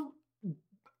also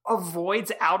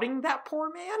avoids outing that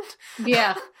poor man.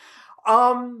 Yeah.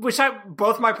 Which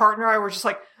both my partner and I were just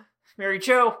like, Mary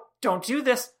Jo, don't do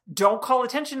this. Don't call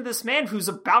attention to this man who's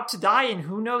about to die in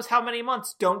who knows how many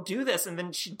months. Don't do this. And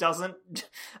then she doesn't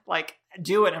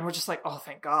do it. And we're just like, oh,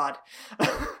 thank God.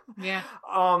 Yeah.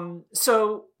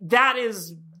 So that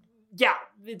is,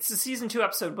 it's a season 2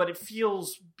 episode, but it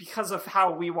feels, because of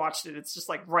how we watched it, it's just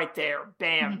like right there,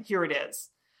 bam, here it is.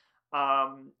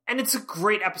 And it's a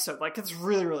great episode. Like, it's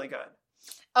really, really good.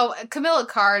 Oh, Camilla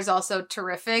Carr is also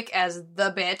terrific as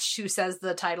the bitch who says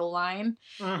the title line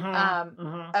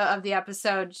of the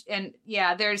episode. And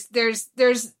there's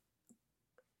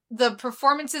the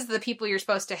performances of the people you're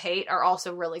supposed to hate are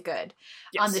also really good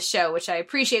on the show, which I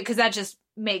appreciate, because that just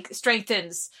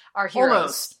strengthens our heroes.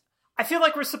 Almost. I feel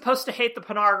like we're supposed to hate the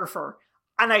pornographer,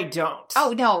 and I don't.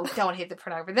 Oh no, don't hate the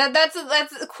pornographer.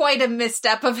 That's quite a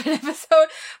misstep of an episode.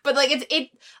 But like it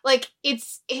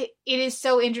is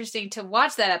so interesting to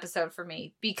watch that episode for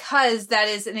me, because that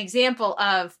is an example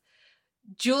of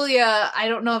Julia. I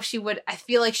don't know if she would. I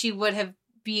feel like she would have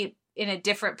been in a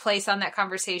different place on that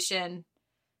conversation,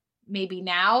 maybe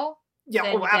now.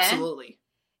 Yeah, absolutely.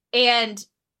 And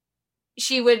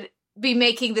she would be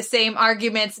making the same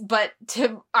arguments, but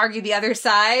to argue the other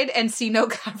side and see no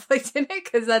conflict in it,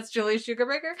 because that's Julia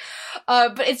Sugarbaker.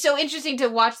 But it's so interesting to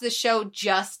watch the show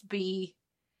just be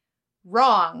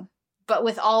wrong, but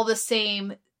with all the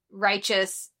same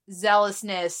righteous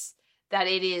zealousness that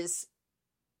it is,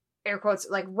 air quotes,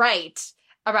 like right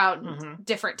about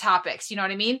different topics. You know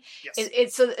what I mean?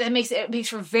 Yes. It makes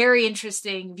for very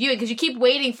interesting viewing, because you keep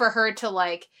waiting for her to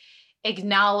like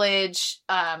acknowledge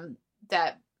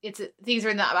that things are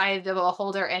in the eye of the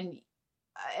beholder,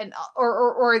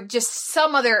 or just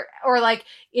some other, or like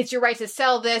it's your right to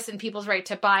sell this and people's right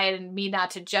to buy it and me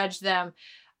not to judge them.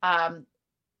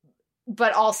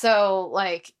 But also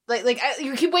like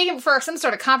you keep waiting for some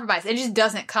sort of compromise. It just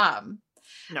doesn't come.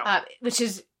 No. Which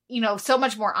is, so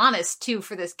much more honest too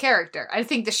for this character. I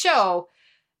think the show,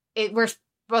 we're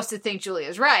supposed to think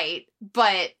Julia's right,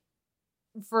 but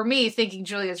for me, thinking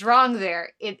Julia's wrong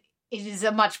there, it is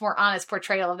a much more honest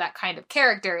portrayal of that kind of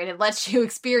character, and it lets you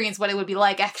experience what it would be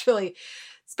like actually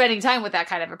spending time with that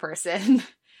kind of a person.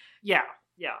 Yeah.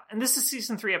 And this is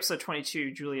season 3, episode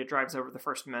 22. Julia drives over the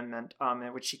First Amendment,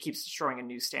 in which she keeps destroying a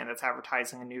newsstand that's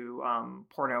advertising a new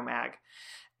porno mag.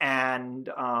 And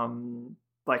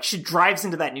she drives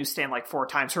into that newsstand like 4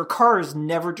 times. Her car is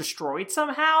never destroyed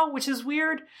somehow, which is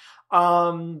weird,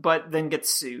 but then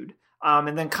gets sued.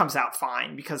 And then comes out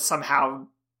fine because somehow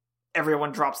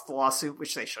everyone drops the lawsuit,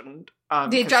 which they shouldn't.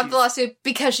 They dropped the lawsuit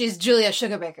because she's Julia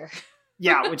Sugarbaker.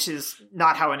 Yeah, which is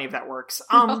not how any of that works.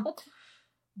 No.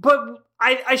 But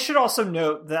I should also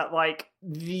note that like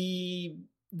the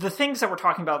things that we're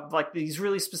talking about, like these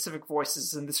really specific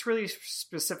voices and this really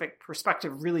specific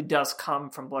perspective, really does come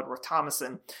from Bloodworth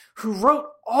Thomason, who wrote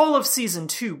all of season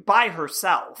 2 by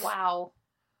herself. Wow,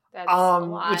 that's a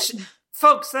lot. Which,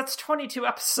 folks, that's 22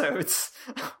 episodes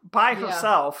by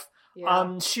herself.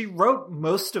 Yeah. She wrote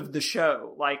most of the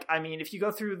show. Like, I mean, if you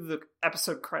go through the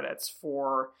episode credits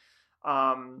for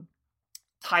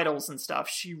titles and stuff,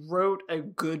 she wrote a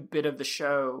good bit of the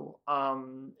show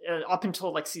up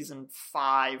until like season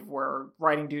 5, where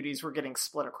writing duties were getting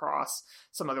split across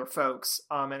some other folks.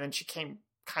 And then she came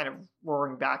kind of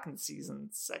roaring back in season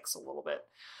 6 a little bit.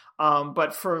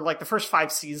 But for like the first 4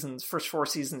 seasons,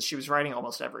 she was writing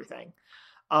almost everything.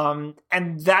 And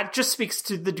that just speaks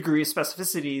to the degree of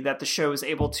specificity that the show is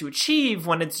able to achieve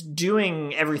when it's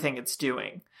doing everything it's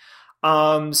doing.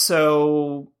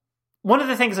 So one of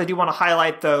the things I do want to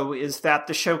highlight, though, is that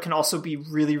the show can also be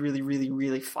really, really, really,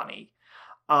 really funny.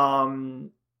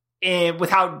 And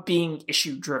without being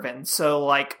issue driven. So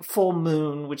like Full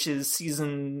Moon, which is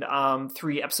season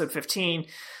 3, episode 15,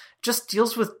 just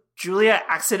deals with Julia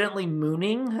accidentally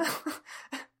mooning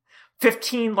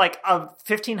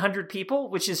 1,500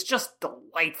 people, which is just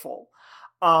delightful.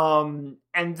 And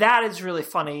that is really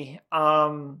funny.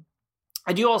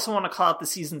 I do also want to call out the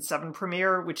season 7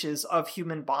 premiere, which is Of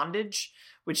Human Bondage,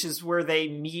 which is where they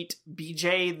meet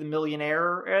BJ, the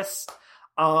millionaire-ess,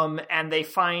 and they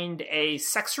find a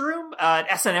sex room, an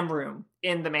S&M room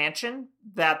in the mansion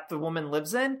that the woman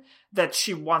lives in that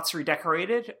she wants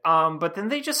redecorated. But then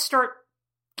they just start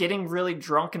getting really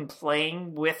drunk and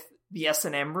playing with the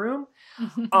S&M room.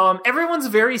 Everyone's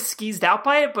very skeezed out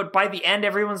by it, but by the end,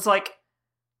 everyone's like,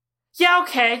 yeah,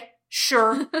 okay,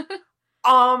 sure.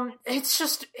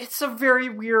 It's a very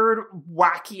weird,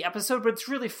 wacky episode, but it's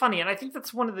really funny. And I think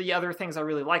that's one of the other things I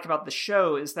really like about the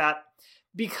show, is that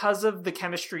because of the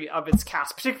chemistry of its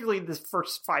cast, particularly the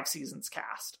first 5 seasons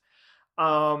cast,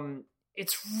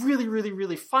 it's really, really,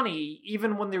 really funny,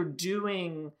 even when they're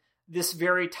doing this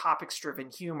very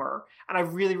topics-driven humor. And I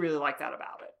really, really like that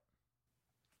about it.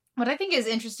 What I think is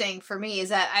interesting for me is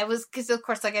that because of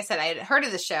course, like I said, I had heard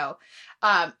of the show,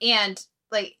 and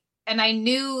I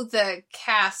knew the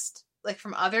cast like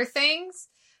from other things,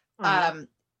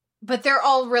 but they're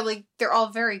all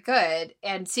very good,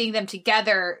 and seeing them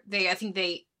together, I think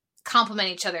they complement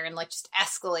each other and like just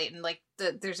escalate, and like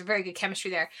there's a very good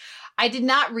chemistry there. I did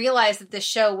not realize that the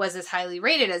show was as highly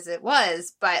rated as it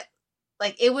was, but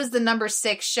like it was the number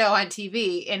 6 show on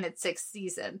TV in its 6th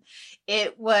season.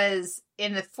 It was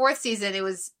in the 4th season. It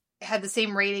had the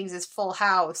same ratings as Full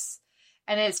House,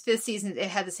 and in its 5th season, it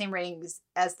had the same ratings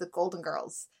as the Golden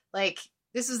Girls. Like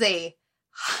this was a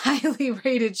highly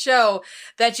rated show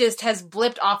that just has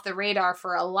blipped off the radar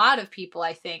for a lot of people,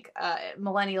 I think,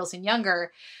 millennials and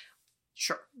younger.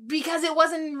 Sure. Because it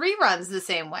wasn't reruns the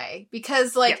same way.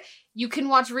 Because, you can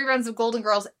watch reruns of Golden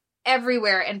Girls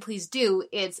everywhere, and please do.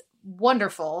 It's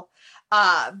wonderful.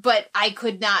 But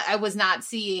I was not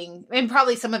seeing, and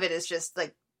probably some of it is just,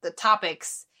 like, the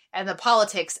topics and the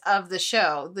politics of the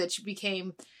show, which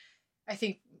became, I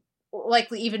think,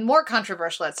 likely even more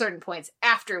controversial at certain points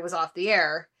after it was off the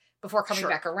air before coming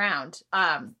back around.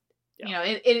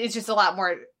 It's just a lot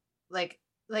more like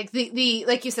like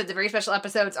you said, the very special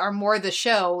episodes are more the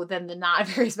show than the not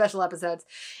very special episodes,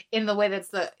 in the way that's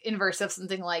the inverse of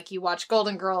something like you watch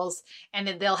Golden Girls and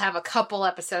then they'll have a couple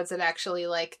episodes that actually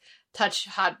like touch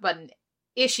hot button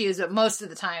issues, but most of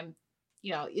the time,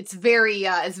 it's very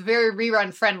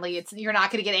rerun friendly. You're not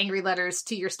going to get angry letters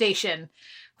to your station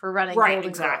for running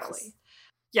Golden Girls.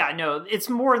 Yeah, no, it's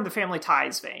more in the Family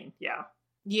Ties vein. Yeah.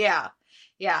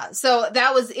 So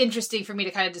that was interesting for me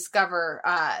to kind of discover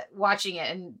watching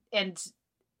it and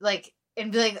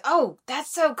be like, oh,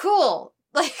 that's so cool.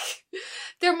 Like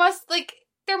there must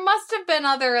have been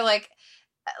other like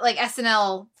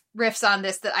SNL riffs on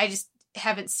this that I just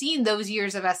haven't seen those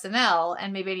years of SNL,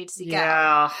 and maybe I need to seek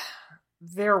out. Yeah,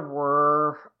 there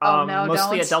were.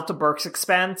 Mostly at Delta Burke's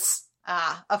expense.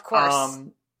 Of course.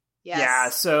 Yes. Yeah,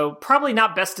 so probably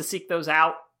not best to seek those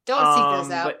out. Don't seek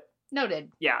those out. But,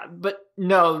 noted. Yeah, but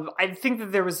no, I think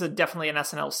that there was definitely an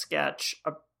SNL sketch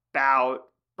about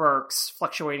Burke's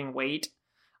fluctuating weight,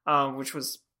 which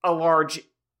was a large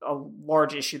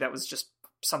issue that was just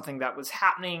something that was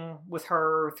happening with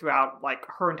her throughout like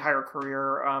her entire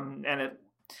career, and it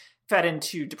fed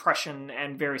into depression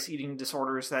and various eating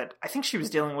disorders that I think she was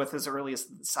dealing with as early as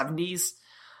the 70s.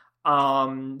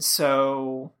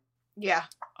 Yeah.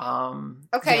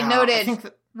 Okay,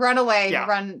 noted. Run away. Yeah.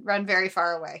 Run very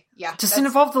far away. Yeah. Does it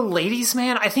involve the ladies'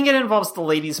 man? I think it involves the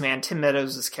ladies' man, Tim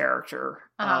Meadows' character.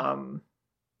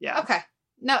 Yeah. Okay.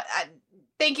 No,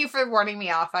 thank you for warning me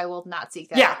off. I will not seek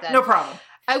that out then. No problem.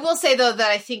 I will say, though,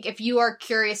 that I think if you are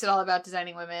curious at all about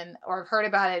Designing Women or have heard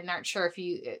about it and aren't sure if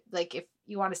you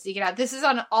want to seek it out, this is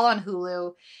all on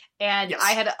Hulu. And yes.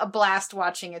 I had a blast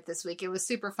watching it this week. It was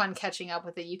super fun catching up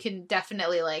with it. You can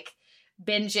definitely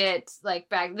binge it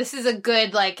back. This is a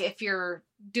good, if you're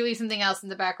doing something else in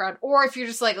the background, or if you're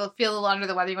just feel a little under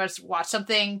the weather, you want to watch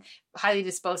something highly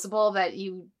disposable that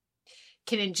you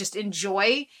can just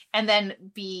enjoy and then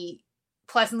be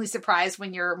pleasantly surprised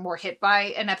when you're more hit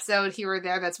by an episode here or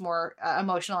there that's more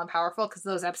emotional and powerful, because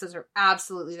those episodes are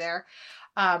absolutely there.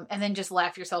 And then just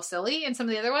laugh yourself silly in some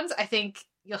of the other ones. I think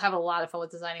you'll have a lot of fun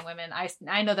with Designing Women.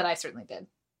 I know that I certainly did.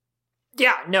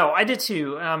 Yeah, no, I did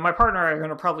too. My partner and I are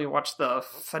going to probably watch the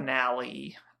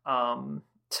finale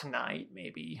tonight,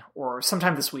 maybe, or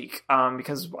sometime this week,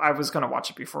 because I was going to watch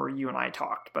it before you and I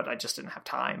talked, but I just didn't have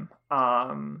time.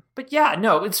 But yeah,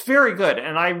 no, it's very good,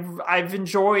 and I've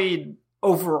enjoyed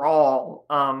overall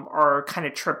our kind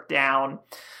of trip down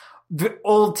the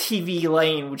old TV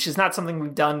lane, which is not something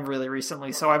we've done really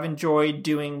recently. So I've enjoyed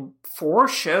doing 4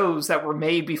 shows that were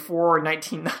made before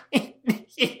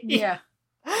 1990. Yeah.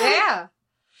 Yeah,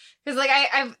 because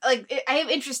I have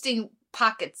interesting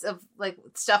pockets of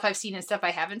stuff I've seen and stuff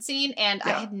I haven't seen, and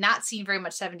I had not seen very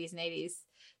much 70s and 80s,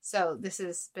 so this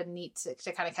has been neat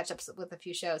to kind of catch up with a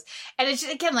few shows. And it's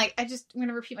just, again, I'm going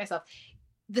to repeat myself,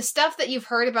 the stuff that you've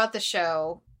heard about the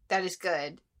show that is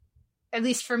good, at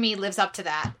least for me, lives up to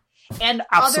that. And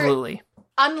absolutely.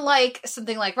 Unlike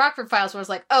something like Rockford Files, where it's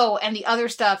and the other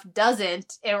stuff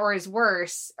doesn't, or is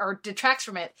worse, or detracts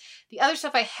from it. The other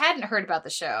stuff I hadn't heard about the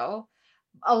show,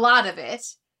 a lot of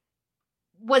it,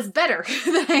 was better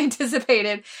than I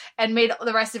anticipated, and made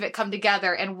the rest of it come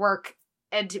together and work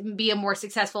and be a more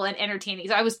successful and entertaining.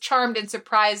 So I was charmed and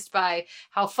surprised by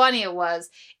how funny it was.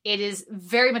 It is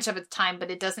very much of its time, but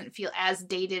it doesn't feel as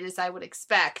dated as I would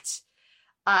expect.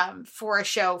 For a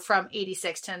show from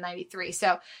 86 to 93.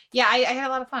 So yeah, I had a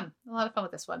lot of fun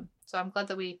with this one. So I'm glad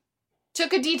that we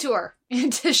took a detour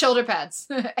into shoulder pads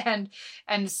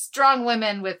and strong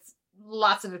women with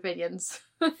lots of opinions.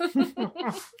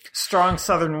 Strong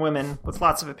Southern women with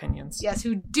lots of opinions. Yes,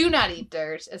 who do not eat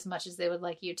dirt as much as they would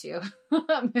like you to.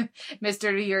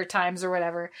 Mr. New York Times or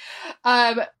whatever.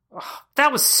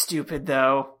 That was stupid,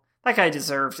 though. That guy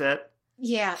deserved it.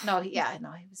 Yeah, no, he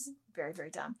was very, very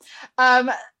dumb.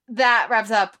 that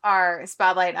wraps up our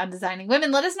spotlight on Designing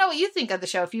Women. Let us know what you think of the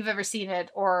show, if you've ever seen it,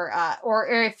 or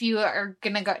if you are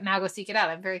gonna go seek it out.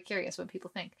 I'm very curious what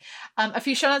people think. A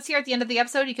few show notes here at the end of the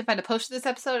episode. You can find a post of this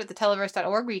episode at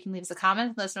televerse.org, where you can leave us a comment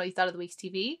and let us know what you thought of the week's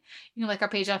TV. You can like our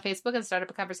page on Facebook and start up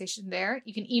a conversation there.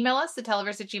 You can email us at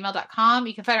televerse@gmail.com.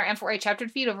 You can find our M4A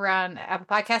chaptered feed over on Apple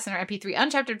Podcasts and our MP3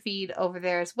 unchaptered feed over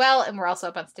there as well. And we're also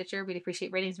up on Stitcher. We'd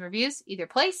appreciate ratings and reviews either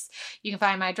place. You can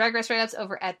find my Drag Race write-ups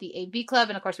over at the AV Club,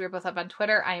 and of course we're both up on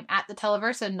Twitter. I am at the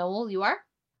Televerse, and Noel, you are?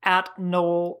 At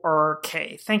Noel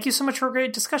RK. Thank you so much for a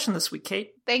great discussion this week,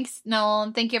 Kate. Thanks, Noel,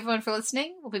 and thank you everyone for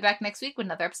listening. We'll be back next week with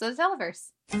another episode of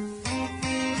Televerse.